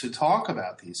wanted to talk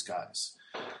about these guys,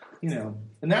 and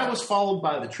that was followed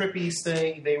by the Trippies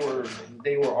thing. They were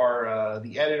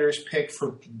the editor's pick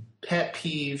for pet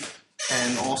peeve,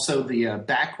 and also the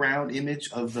background image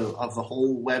of the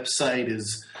whole website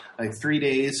is like 3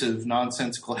 days of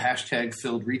nonsensical hashtag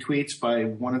filled retweets by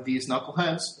one of these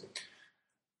knuckleheads.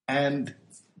 And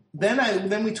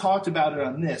then we talked about it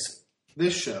on this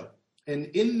show. And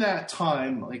in that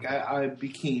time, like I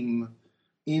became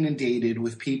inundated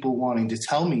with people wanting to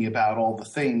tell me about all the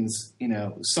things.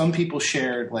 Some people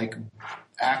shared like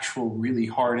actual really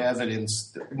hard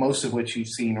evidence, most of which you've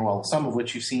seen, or well, some of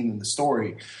which you've seen in the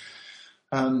story.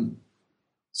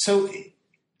 So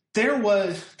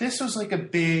this was like a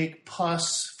big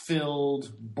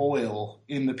pus-filled boil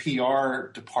in the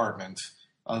PR department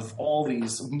of all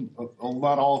these,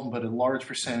 not all of them, but a large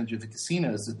percentage of the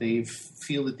casinos, that they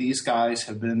feel that these guys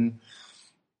have been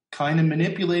kind of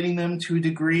manipulating them to a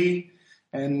degree,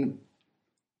 and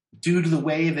due to the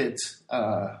way that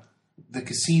the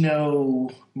casino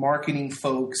marketing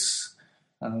folks,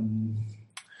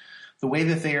 the way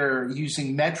that they're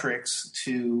using metrics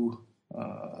to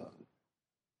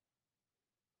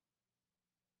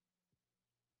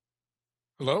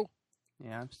Hello?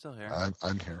 Yeah, I'm still here.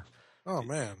 I'm here. Oh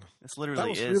man, This literally that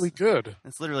was is really good.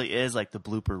 This literally is like the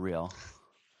blooper reel.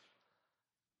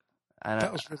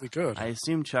 That was really good. I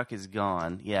assume Chuck is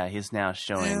gone. Yeah, he's now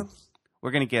showing. Man.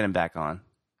 We're gonna get him back on.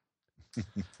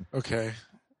 Okay.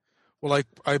 Well,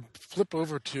 I flip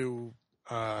over to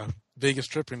Vegas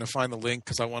Tripping to find the link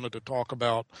because I wanted to talk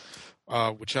about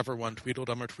whichever one,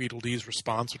 Tweedledum or Tweedledee's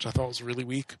response, which I thought was really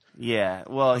weak. Yeah,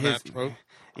 well, on that vote.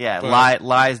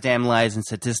 lies, damn lies, and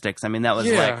statistics. I mean, that was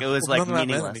Yeah, like it was well, like none of that meant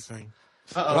meaningless. anything.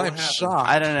 Uh-oh, But what I'm happened? shocked.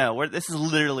 I don't know. This is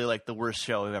literally like the worst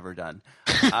show we've ever done.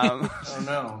 Oh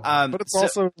no! But it's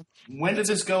also When did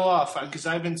this go off? Because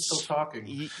I've been still talking.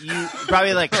 you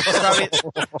probably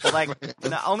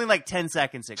only like 10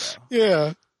 seconds ago.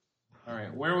 yeah. All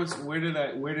right, where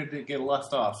did it get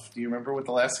left off? Do you remember what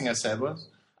the last thing I said was?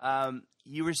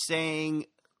 You were saying,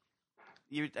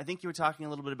 I think you were talking a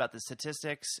little bit about the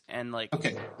statistics and like.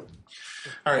 Okay.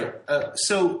 All right.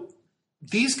 So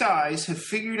these guys have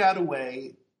figured out a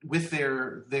way with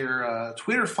their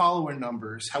Twitter follower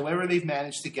numbers, however they've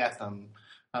managed to get them.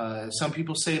 Some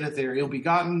people say that they're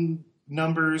ill-begotten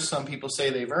numbers. Some people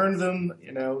say they've earned them.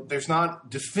 You know, there's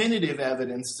not definitive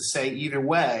evidence to say either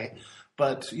way,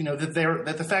 but you know that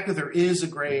the fact that there is a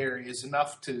gray area is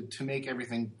enough to make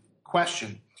everything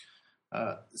question.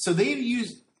 So they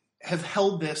have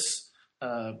held this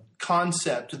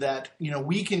concept that, you know,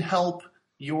 we can help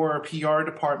your PR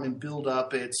department build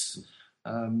up its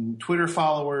Twitter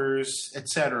followers,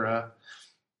 etc.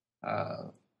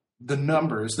 The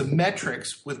numbers, the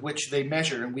metrics with which they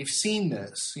measure, and we've seen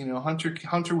this. You know,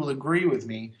 Hunter will agree with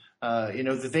me. You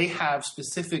know, that they have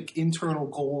specific internal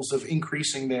goals of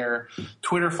increasing their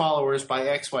Twitter followers by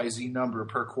XYZ number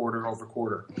per quarter over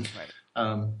quarter.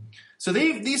 Right. So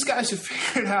these guys have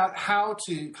figured out how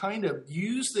to kind of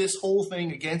use this whole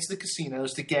thing against the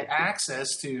casinos to get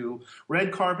access to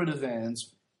red carpet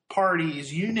events,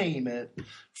 parties, you name it,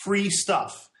 free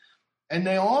stuff. And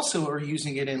they also are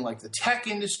using it in like the tech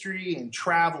industry and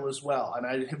travel as well. And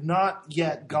I have not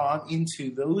yet gone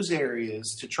into those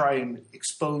areas to try and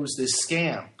expose this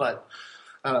scam. But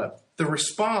the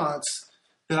response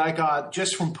that I got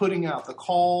just from putting out the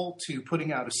call to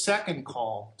putting out a second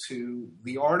call to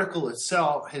the article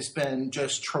itself has been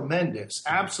just tremendous,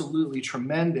 absolutely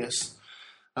tremendous.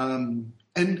 And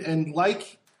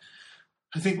like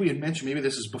I think we had mentioned, maybe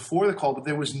this is before the call, but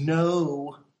there was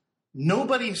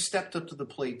nobody stepped up to the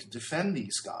plate to defend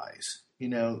these guys. You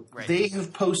know, Right. They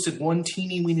have posted one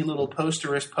teeny weeny little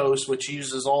posterist post which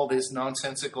uses all these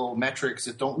nonsensical metrics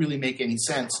that don't really make any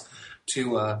sense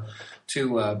to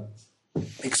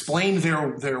explain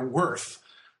their worth.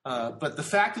 But the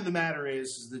fact of the matter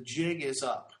is the jig is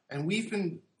up. And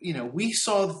we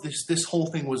saw that this whole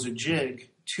thing was a jig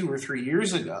 2 or 3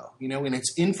 years ago. You know, in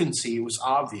its infancy, it was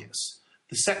obvious.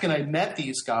 The second I met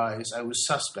these guys, I was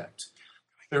suspect.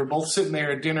 They were both sitting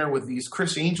there at dinner with these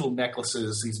Chris Angel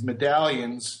necklaces, these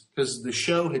medallions, because the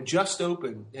show had just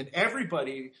opened. And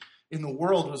everybody in the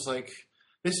world was like,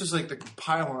 this is like the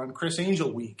pile-on Chris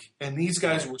Angel week. And these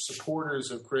guys were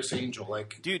supporters of Chris Angel.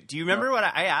 Like, Dude, do you remember what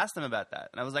I asked him about that?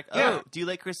 And I was like, Yeah. do you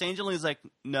like Chris Angel? And he was like,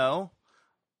 no.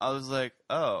 I was like,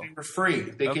 oh. they were free.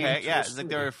 They Okay, came yeah. to It's like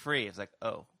they were free. It's like,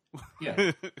 oh.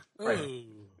 Yeah. Right. Oh.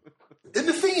 And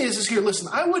the thing is here, listen,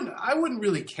 I wouldn't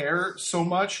really care so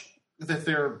much that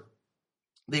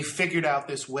they figured out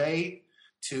this way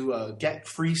to get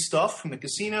free stuff from the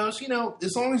casinos. You know,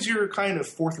 as long as you're kind of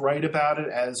forthright about it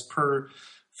as per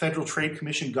Federal Trade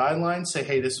Commission guidelines, say,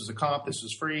 hey, this was a comp, this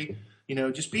was free. You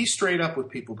know, just be straight up with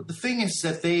people. But the thing is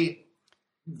that they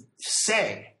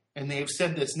say, and they've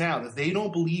said this now, that they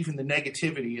don't believe in the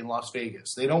negativity in Las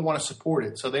Vegas. They don't want to support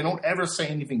it, so they don't ever say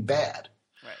anything bad.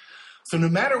 Right. So no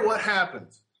matter what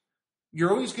happens,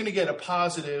 you're always going to get a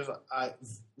positive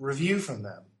review from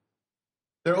them.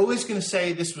 They're always going to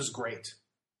say, this was great.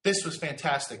 This was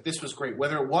fantastic. This was great.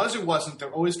 Whether it was or wasn't,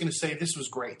 they're always going to say, this was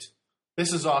great.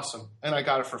 This is awesome. And I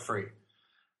got it for free.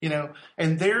 You know,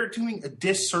 and they're doing a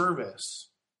disservice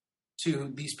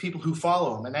to these people who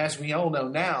follow them. And as we all know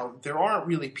now, there aren't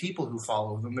really people who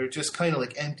follow them. They're just kind of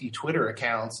like empty Twitter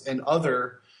accounts and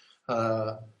other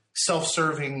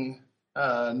self-serving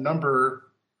number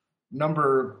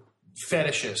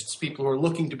fetishists, people who are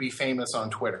looking to be famous on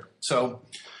Twitter. So,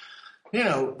 you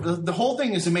know, the whole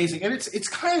thing is amazing. And it's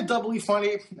kind of doubly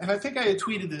funny. And I think I had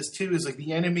tweeted this too, is like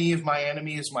the enemy of my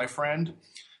enemy is my friend.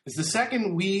 is the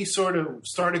second we sort of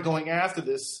started going after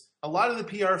this, a lot of the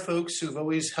PR folks who've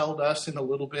always held us in a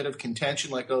little bit of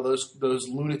contention, like, oh, those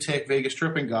lunatic Vegas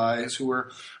tripping guys who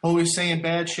were always saying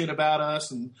bad shit about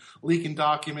us and leaking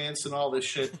documents and all this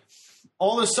shit.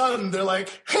 All of a sudden, they're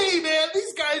like, hey, man,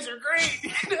 these guys are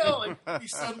great. Like, we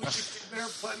suddenly became their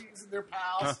buddies and their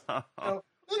pals.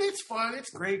 And it's fun. It's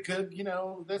great. Good.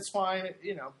 That's fine.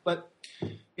 But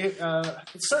it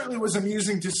certainly was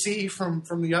amusing to see from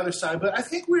the other side. But I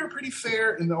think we were pretty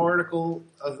fair in the article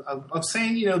of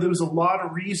saying, there was a lot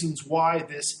of reasons why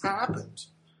this happened.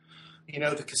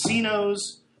 The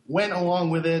casinos went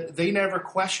along with it. They never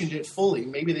questioned it fully.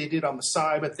 Maybe they did on the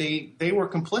side, but they were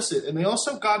complicit. And they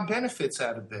also got benefits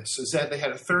out of this, is that they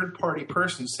had a third-party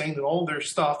person saying that all their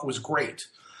stuff was great.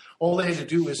 All they had to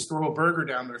do was throw a burger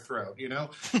down their throat,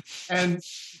 And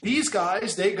these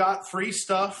guys, they got free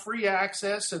stuff, free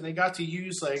access, and they got to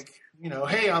use, like,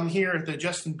 hey, I'm here at the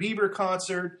Justin Bieber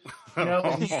concert,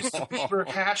 and use the Bieber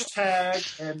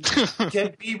hashtag and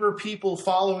get Bieber people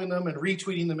following them and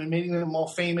retweeting them and making them all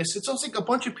famous. It's almost like a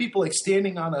bunch of people like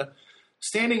standing on a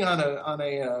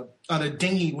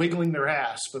dinghy wiggling their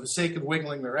ass for the sake of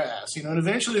wiggling their ass, and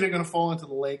eventually they're going to fall into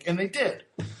the lake, and they did.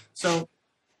 So.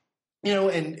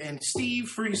 And Steve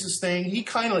Freeze's thing, he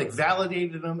kind of like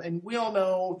validated him. And we all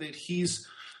know that he's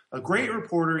a great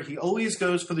reporter. He always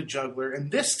goes for the juggler.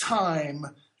 And this time,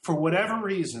 for whatever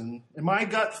reason, and my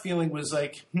gut feeling was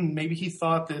like, maybe he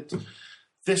thought that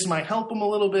this might help him a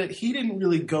little bit. He didn't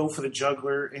really go for the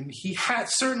juggler. And he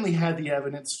certainly had the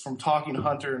evidence from talking to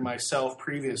Hunter and myself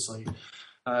previously.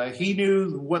 He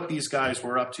knew what these guys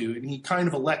were up to, and he kind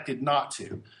of elected not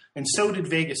to. And so did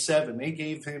Vegas 7. They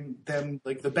gave them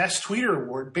like the best tweeter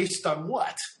award based on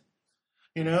what?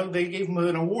 They gave him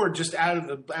an award just out of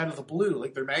the blue.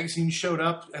 Like their magazine showed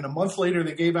up, and a month later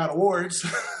they gave out awards,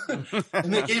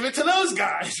 and they gave it to those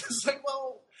guys. It's like,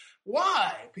 well,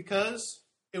 why? Because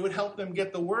it would help them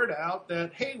get the word out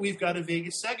that, hey, we've got a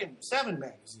Vegas 7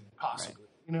 magazine, possibly.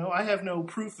 Right. I have no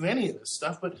proof of any of this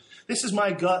stuff, but this is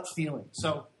my gut feeling.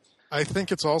 So. I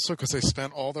think it's also because they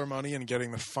spent all their money in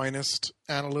getting the finest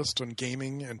analyst on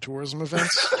gaming and tourism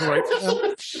events to write for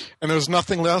them, and there's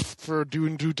nothing left for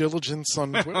doing due diligence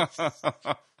on Twitter.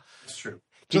 That's true.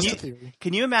 Just a theory.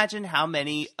 Can you imagine how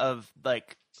many of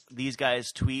like these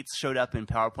guys' tweets showed up in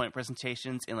PowerPoint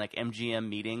presentations in like MGM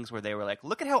meetings where they were like,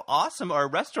 "Look at how awesome our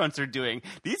restaurants are doing.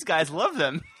 These guys love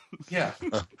them." Yeah,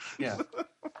 yeah.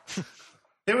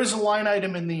 There was a line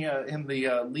item in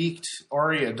the leaked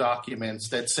ARIA documents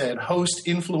that said host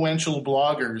influential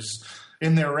bloggers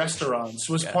in their restaurants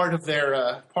was part of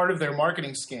their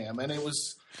marketing scam, and it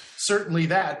was certainly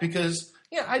that because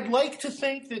I'd like to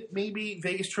think that maybe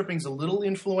Vegas Tripping's a little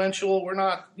influential. We're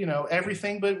not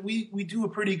everything, but we do a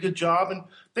pretty good job, and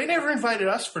they never invited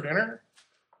us for dinner.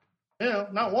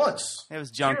 Not once. It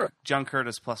was John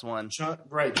Curtis plus one. John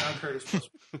Curtis plus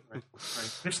one. Right.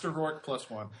 Mr. Rourke plus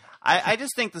one. I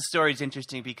just think the story's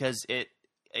interesting because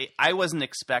I wasn't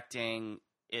expecting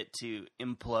it to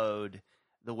implode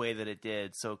the way that it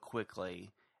did so quickly.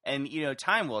 And,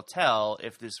 time will tell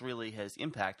if this really has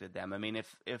impacted them. I mean,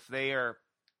 if they are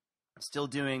still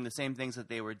doing the same things that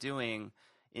they were doing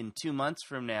in 2 months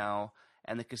from now,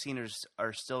 and the casinos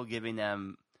are still giving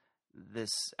them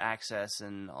this access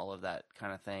and all of that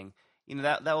kind of thing,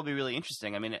 that will be really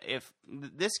interesting. I mean, if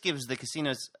this gives the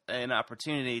casinos an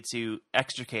opportunity to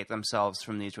extricate themselves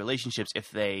from these relationships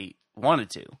if they wanted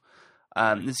to,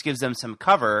 this gives them some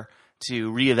cover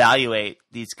to reevaluate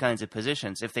these kinds of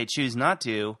positions. If they choose not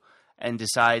to and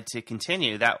decide to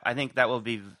continue, I think that will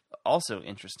be also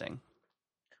interesting.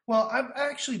 Well, I've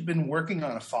actually been working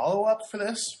on a follow-up for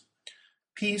this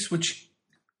piece, which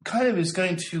kind of is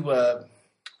going to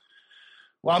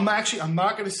well, I'm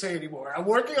not going to say anymore. I'm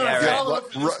working on a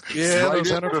follow-up.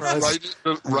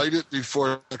 Write it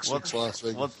before next week's Las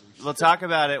Vegas. We'll talk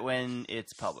about it when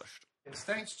it's published. Yes,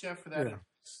 thanks, Jeff, for that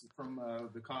from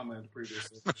the comment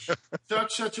previously.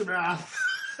 Shut your mouth.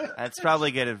 That's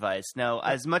probably good advice. No,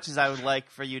 as much as I would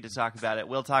like for you to talk about it,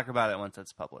 we'll talk about it once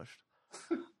it's published.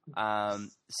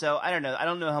 So I don't know. I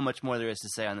don't know how much more there is to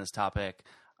say on this topic.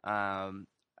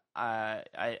 I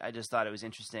just thought it was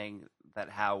interesting that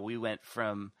how we went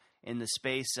from in the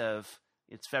space of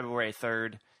it's February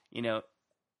 3rd,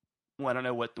 well, I don't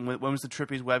know when was the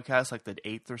Trippies webcast, like the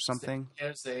 8th or something? Yeah,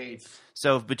 it's the 8th.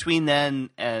 So between then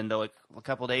and like a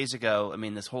couple of days ago, I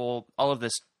mean, all of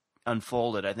this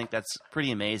unfolded. I think that's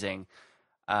pretty amazing.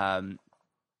 And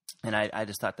I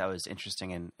just thought that was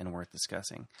interesting and worth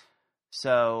discussing.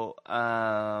 So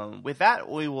with that,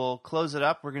 we will close it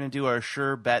up. We're going to do our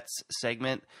Sure Bets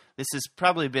segment. This has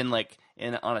probably been like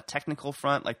on a technical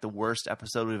front, like the worst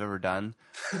episode we've ever done.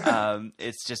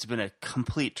 It's just been a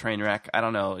complete train wreck. I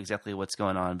don't know exactly what's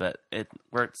going on, but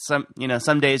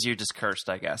some days you're just cursed,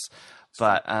 I guess.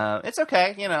 But it's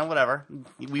okay, whatever.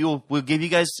 We'll give you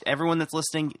guys, everyone that's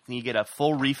listening, you get a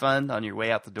full refund on your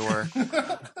way out the door.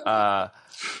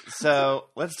 So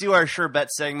let's do our Sure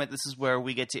Bet segment. This is where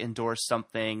we get to endorse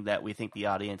something that we think the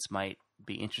audience might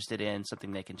be interested in,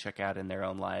 something they can check out in their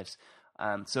own lives.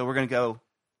 So we're going to go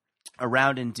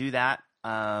around and do that.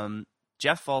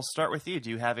 Jeff, I'll start with you.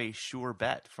 Do you have a Sure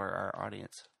Bet for our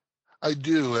audience? I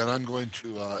do, and I'm going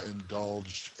to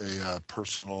indulge a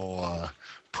personal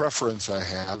preference I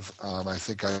have. I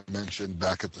think I mentioned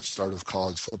back at the start of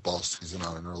college football season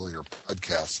on an earlier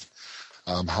podcast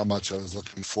how much I was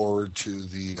looking forward to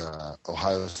the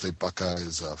Ohio State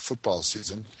Buckeyes football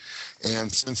season.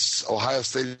 And since Ohio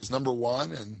State is number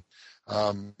one and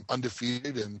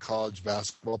undefeated in college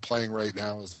basketball, playing right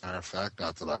now, as a matter of fact,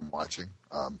 not that I'm watching,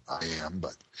 I am,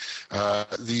 but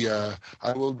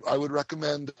I would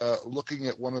recommend looking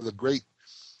at one of the great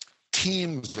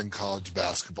teams in college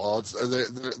basketball.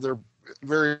 They're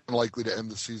very unlikely to end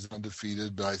the season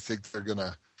undefeated, but I think they're going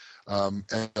to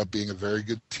end up being a very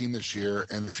good team this year.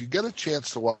 And if you get a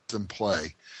chance to watch them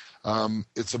play,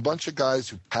 it's a bunch of guys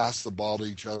who pass the ball to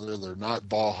each other. They're not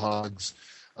ball hogs.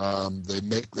 They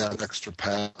make that extra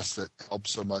pass that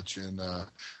helps so much in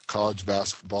college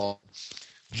basketball.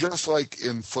 Just like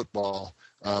in football,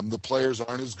 the players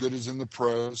aren't as good as in the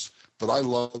pros, but I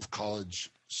love college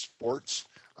sports.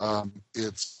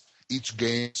 It's each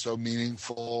game so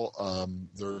meaningful.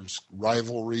 There's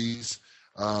rivalries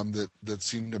that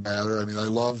seem to matter. I mean, I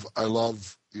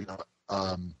love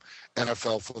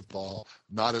NFL football.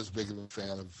 Not as big of a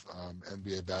fan of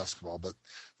NBA basketball, but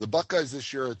the Buckeyes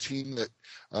this year are a team that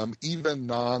even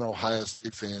non-Ohio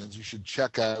State fans, you should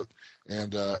check out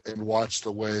and watch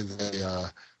the way they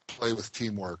play with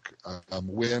teamwork,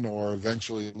 win or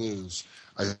eventually lose.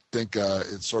 I think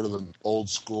it's sort of an old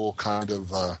school kind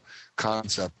of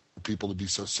concept for people to be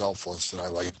so selfless, and I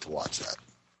like to watch that.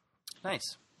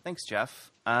 Nice. Thanks,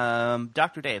 Jeff.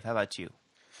 Dr. Dave, how about you?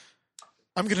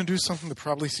 I'm going to do something that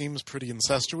probably seems pretty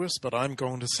incestuous, but I'm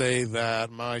going to say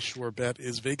that my Sure Bet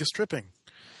is Vegas tripping.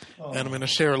 And I'm going to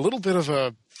share a little bit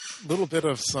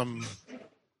of some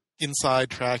inside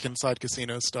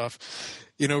casino stuff.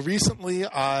 Recently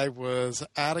I was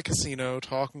at a casino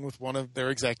talking with one of their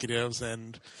executives,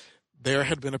 and there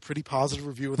had been a pretty positive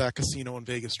review of that casino in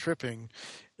Vegas tripping.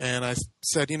 And I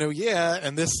said, yeah,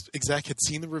 and this exec had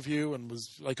seen the review and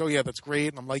was like, oh, yeah, that's great.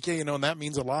 And I'm like, yeah, and that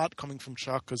means a lot coming from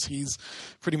Chuck because he's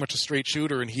pretty much a straight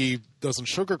shooter and he doesn't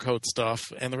sugarcoat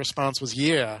stuff. And the response was,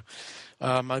 yeah.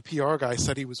 My PR guy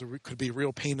said he could be a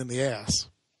real pain in the ass.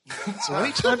 So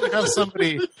anytime you have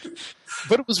somebody,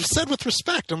 but it was said with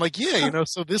respect. I'm like, yeah,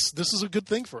 so this is a good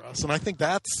thing for us. And I think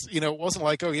that's, it wasn't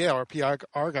like, oh, yeah, our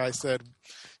PR guy said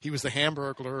he was the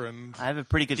Hamburglar, and I have a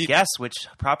pretty good guess which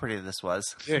property this was.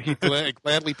 Yeah, he'd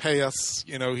gladly pay us.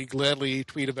 He'd gladly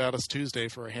tweet about us Tuesday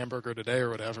for a hamburger today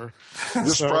or whatever.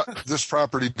 This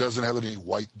property doesn't have any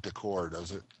white decor,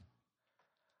 does it?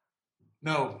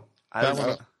 No.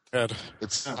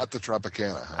 It's not the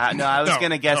Tropicana. Huh? No, I was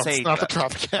going to guess it's not the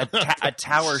Tropicana. a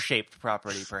tower-shaped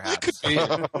property, perhaps. It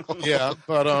could be. Yeah,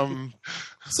 but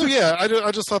so yeah,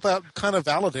 I just thought that kind of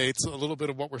validates a little bit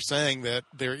of what we're saying, that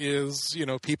there is,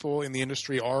 people in the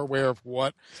industry are aware of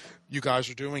what you guys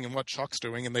are doing and what Chuck's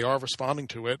doing, and they are responding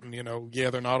to it. And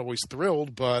they're not always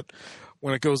thrilled, but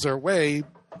when it goes their way,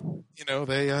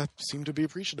 they seem to be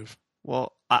appreciative.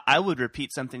 Well, I would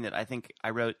repeat something that I think I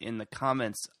wrote in the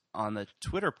comments on the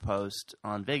Twitter post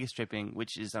on Vegas tripping,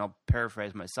 which is, and I'll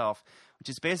paraphrase myself, which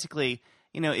is basically,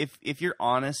 if you're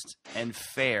honest and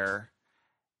fair,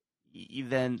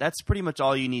 then that's pretty much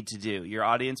all you need to do. Your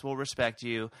audience will respect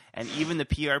you, and even the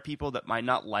PR people that might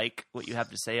not like what you have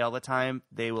to say all the time,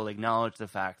 they will acknowledge the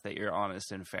fact that you're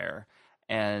honest and fair,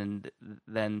 and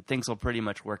then things will pretty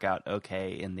much work out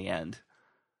okay in the end.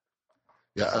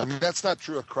 Yeah, I mean, that's not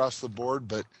true across the board,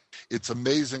 but it's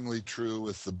amazingly true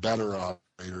with the better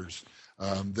operators.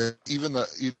 That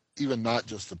even not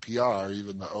just the PR,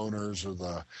 even the owners or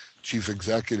the chief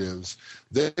executives,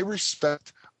 they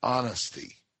respect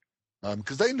honesty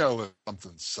because they know if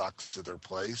something sucks to their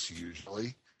place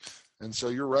usually. And so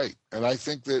you're right, and I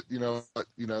think that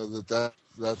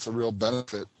that's a real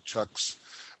benefit. Chuck's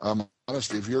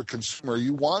honesty. If you're a consumer,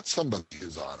 you want somebody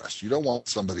who's honest. You don't want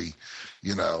somebody,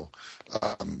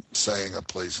 saying a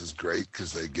place is great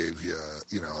because they gave you,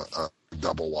 a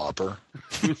double Whopper.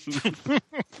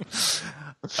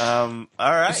 All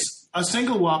right. A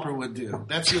single Whopper would do.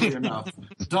 That's really enough.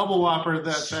 Double Whopper,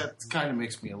 that kind of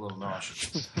makes me a little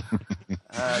nauseous.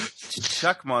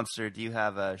 Chuck Monster, do you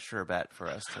have a sure bet for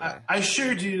us today? I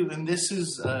sure do, and this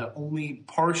is only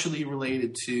partially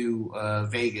related to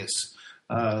Vegas.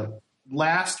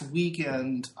 Last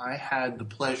weekend, I had the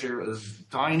pleasure of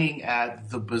dining at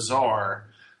the Bazaar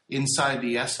inside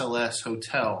the SLS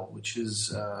Hotel, which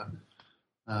is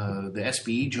the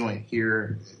SBE joint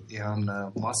here on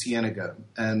La Cienega.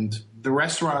 And the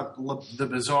restaurant, the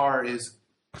Bazaar, is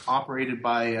operated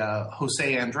by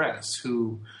Jose Andres,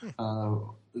 who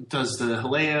does the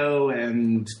Jaleo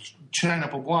and China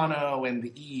Poblano and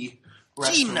the E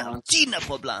restaurants. China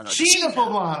Poblano. China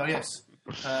Poblano, yes.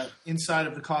 Inside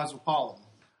of the Cosmopolitan.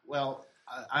 Well,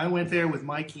 I went there with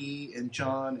Mikey and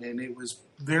John, and it was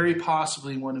very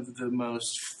possibly one of the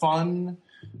most fun,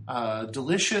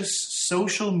 delicious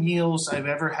social meals I've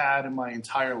ever had in my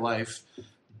entire life.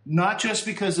 Not just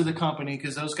because of the company,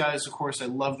 because those guys, of course, I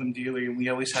love them dearly, and we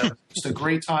always have just a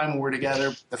great time when we're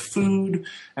together. The food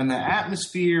and the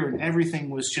atmosphere and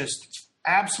everything was just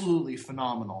absolutely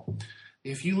phenomenal.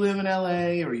 If you live in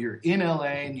LA or you're in LA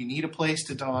and you need a place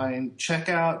to dine, check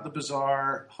out the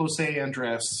Bazaar, Jose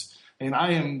Andres. And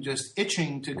I am just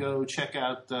itching to go check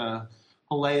out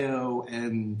Jaleo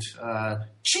and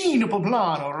China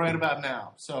Poblano right about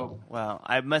now. So, well,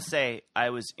 I must say I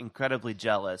was incredibly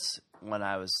jealous when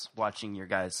I was watching your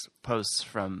guys' posts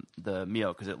from the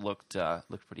meal because it looked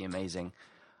pretty amazing.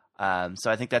 So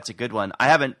I think that's a good one. I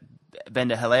haven't been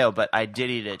to Jaleo, but I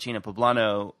did eat at China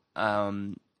Poblano,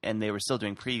 and they were still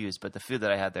doing previews, but the food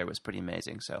that I had there was pretty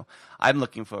amazing. So I'm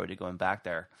looking forward to going back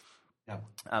there.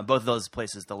 Yeah. Both of those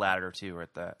places, the latter two, are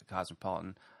at the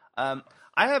Cosmopolitan. I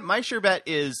have my sure bet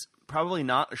is probably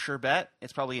not a sure bet.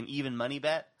 It's probably an even money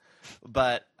bet.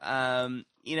 But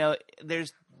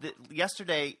there's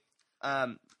yesterday,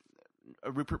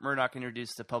 Rupert Murdoch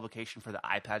introduced a publication for the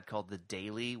iPad called The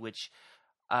Daily, which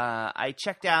I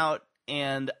checked out.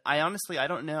 And I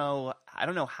don't know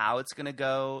how it's going to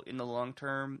go in the long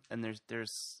term. And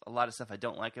there's a lot of stuff I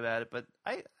don't like about it. But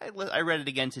I read it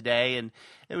again today, and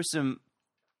there was some.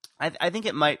 I think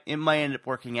it might end up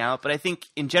working out. But I think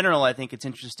in general, I think it's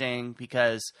interesting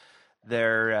because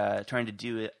they're trying to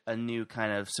do a new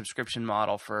kind of subscription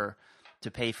model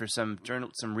to pay for some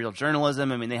real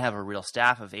journalism. I mean, they have a real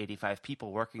staff of 85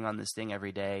 people working on this thing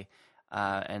every day,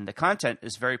 and the content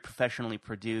is very professionally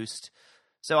produced.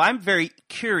 So I'm very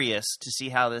curious to see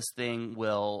how this thing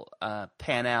will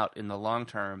pan out in the long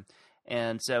term.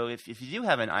 And so if you do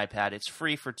have an iPad, it's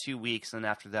free for 2 weeks, and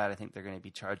after that, I think they're going to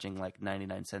be charging like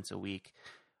 99 cents a week.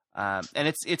 And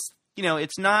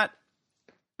it's not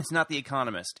The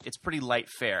Economist. It's pretty light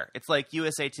fare. It's like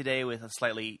USA Today with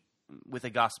a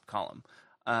gossip column.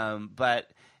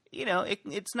 But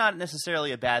it's not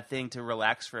necessarily a bad thing to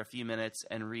relax for a few minutes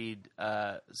and read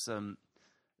some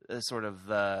sort of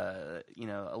a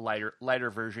lighter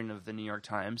version of the New York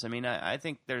Times. I mean, I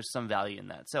think there's some value in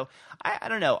that. So I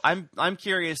don't know. I'm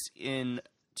curious in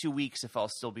 2 weeks if I'll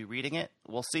still be reading it.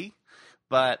 We'll see.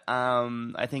 But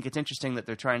I think it's interesting that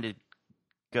they're trying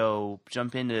to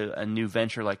jump into a new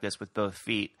venture like this with both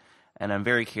feet, and I'm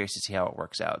very curious to see how it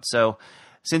works out. So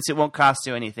since it won't cost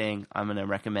you anything, I'm going to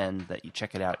recommend that you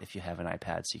check it out if you have an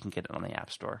iPad, so you can get it on the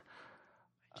App Store.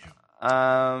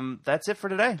 That's it for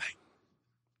today.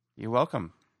 You're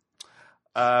welcome.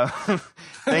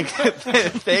 Thanks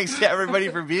to everybody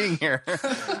for being here.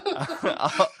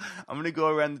 I'm going to go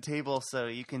around the table so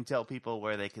you can tell people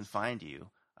where they can find you.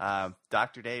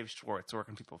 Dr. Dave Schwartz, where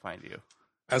can people find you?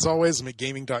 As always, I'm at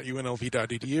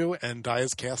gaming.unlv.edu and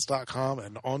diascast.com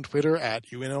and on Twitter at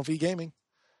UNLVgaming.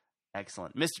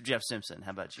 Excellent. Mr. Jeff Simpson,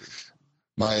 how about you?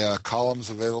 My column's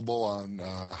available on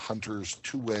Hunter's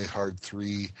Two-Way Hard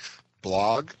 3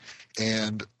 blog,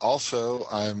 and also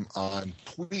I'm on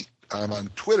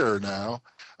Twitter now,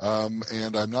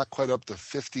 and I'm not quite up to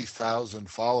 50,000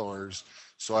 followers,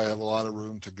 so I have a lot of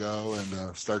room to go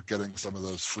and start getting some of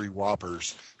those free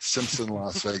whoppers. Simpson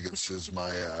Las Vegas is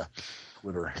my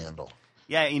Twitter handle.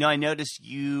 Yeah, I noticed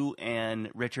you and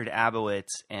Richard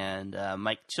Abowitz and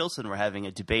Mike Chilson were having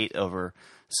a debate over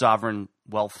sovereign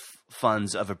wealth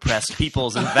funds of oppressed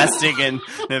peoples investing in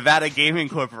Nevada gaming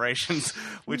corporations,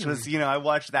 which was, I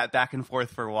watched that back and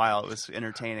forth for a while. It was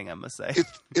entertaining, I must say.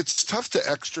 It's tough to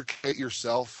extricate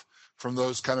yourself from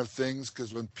those kind of things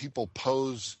because when people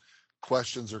pose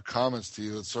questions or comments to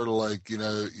you, it's sort of like,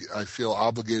 I feel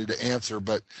obligated to answer,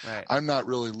 but right. I'm not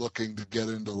really looking to get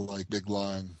into like big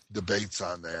long debates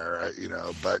on there,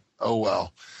 but oh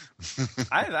well.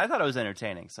 I thought it was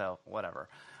entertaining, so whatever.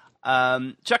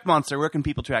 Chuck Monster, where can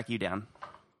people track you down?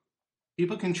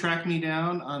 People can track me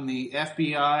down on the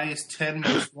FBI's 10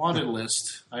 most wanted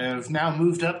list. I have now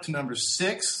moved up to number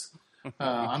 6.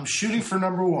 I'm shooting for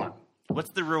number 1.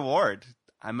 What's the reward?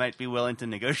 I might be willing to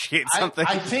negotiate something.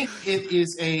 I think it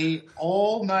is a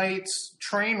all-night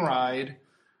train ride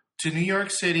to New York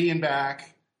City and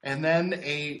back, and then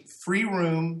a free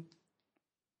room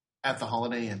at the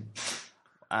Holiday Inn.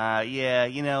 Yeah,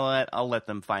 you know what? I'll let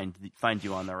them find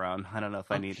you on their own. I don't know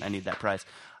if I need that price.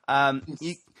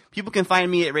 People can find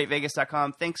me at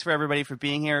ratevegas.com. Thanks for everybody for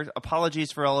being here.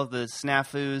 Apologies for all of the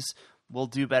snafus. We'll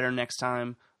do better next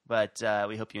time, but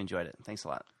we hope you enjoyed it. Thanks a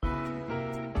lot.